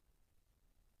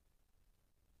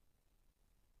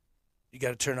 You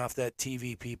got to turn off that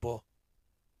TV, people,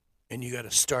 and you got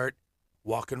to start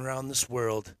walking around this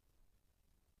world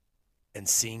and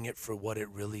seeing it for what it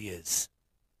really is,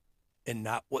 and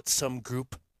not what some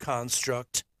group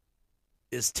construct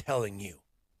is telling you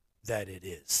that it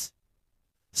is.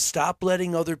 Stop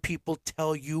letting other people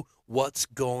tell you what's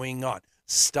going on.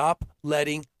 Stop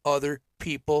letting other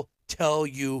people tell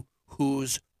you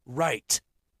who's right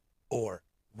or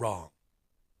wrong.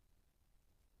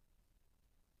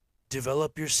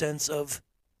 Develop your sense of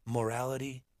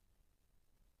morality,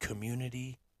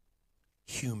 community,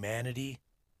 humanity,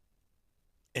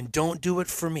 and don't do it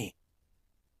for me.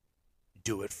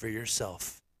 Do it for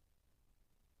yourself.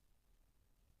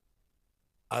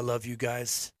 I love you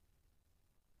guys.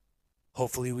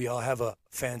 Hopefully we all have a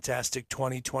fantastic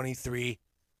 2023.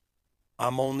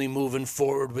 I'm only moving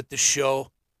forward with the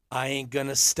show. I ain't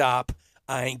gonna stop.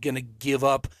 I ain't gonna give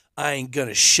up. I ain't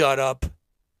gonna shut up.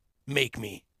 Make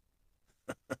me.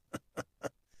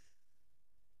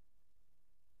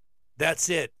 That's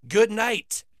it. Good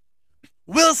night.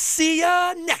 We'll see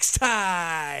ya next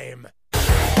time.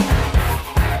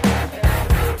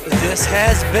 This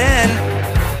has been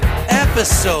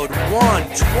episode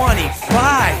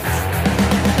 125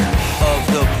 of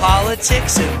the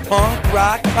Politics and Punk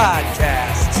Rock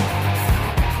Podcast,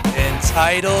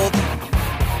 entitled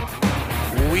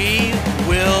We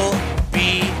Will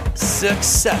Be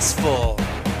Successful.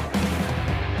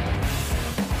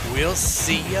 We'll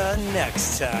see ya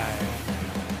next time.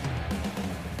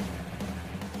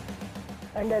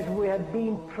 And as we have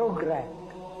been programmed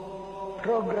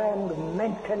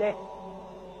mentally,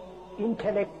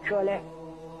 intellectually,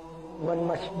 one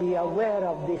must be aware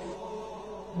of this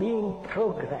being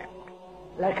programmed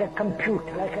like a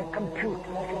computer.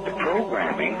 The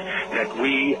programming that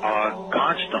we are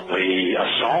constantly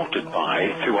assaulted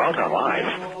by throughout our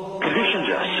life conditions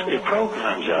us. It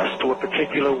programs us to a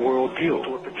particular worldview.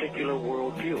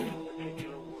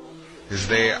 Is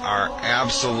they are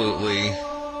absolutely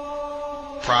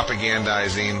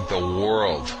propagandizing the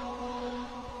world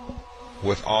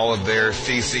with all of their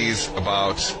theses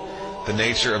about the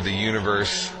nature of the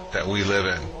universe that we live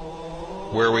in,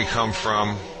 where we come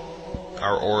from,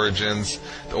 our origins,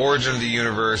 the origin of the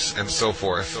universe, and so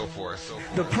forth.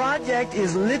 The project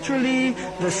is literally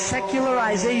the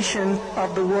secularization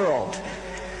of the world,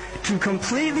 to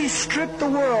completely strip the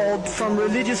world from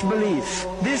religious beliefs.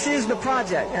 This is the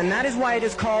project, and that is why it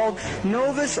is called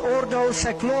Novus Ordo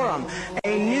Seclorum,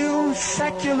 a new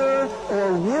secular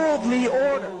or worldly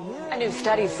order. A new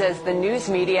study says the news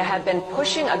media have been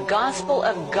pushing a gospel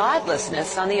of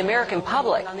godlessness on the American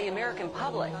public.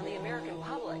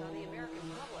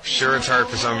 Sure, it's hard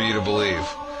for some of you to believe,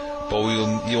 but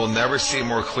you will never see it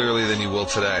more clearly than you will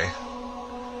today.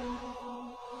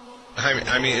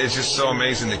 I mean, it's just so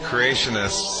amazing. The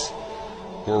creationists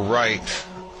were right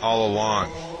all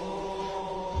along.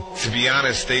 To be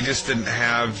honest, they just didn't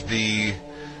have the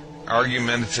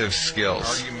argumentative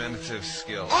skills.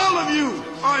 All of you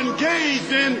are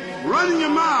engaged in running your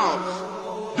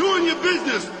mouths, doing your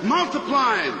business,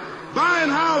 multiplying, buying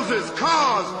houses,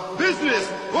 cars, business,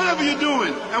 whatever you're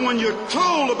doing. And when you're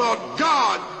told about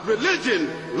God, religion,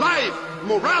 life,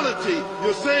 morality,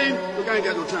 you're saying, look, I ain't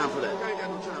got no time for that.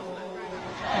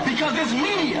 Because this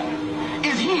media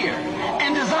is here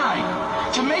and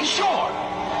designed to make sure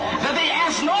that they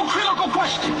ask no critical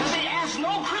questions.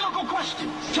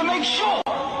 To make sure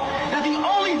that the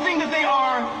only thing that they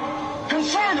are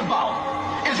concerned about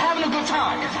is having a good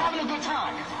time.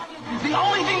 The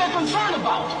only thing they're concerned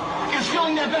about is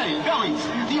filling their bellies.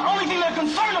 The only thing they're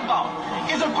concerned about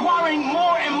is acquiring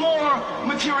more and more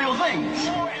material things.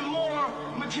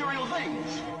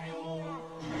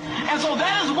 And so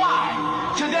that is why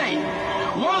today,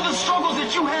 one of the struggles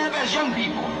that you have as young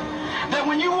people, that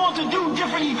when you want to do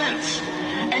different events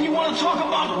and you want to talk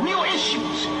about real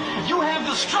issues, you have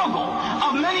the struggle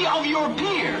of many of your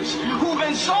peers who've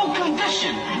been so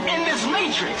conditioned in this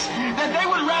matrix that they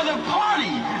would rather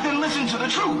party than listen to the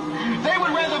truth. They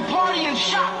would rather party and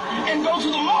shop and go to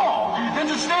the mall than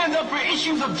to stand up for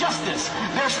issues of justice.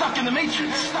 They're stuck in the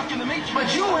matrix. But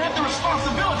you have the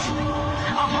responsibility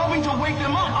of helping to wake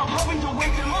them up.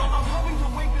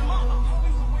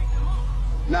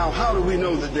 Now, how do we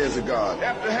know that there's a God?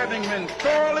 After having been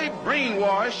thoroughly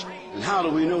brainwashed. And how do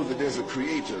we know that there's a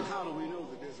creator?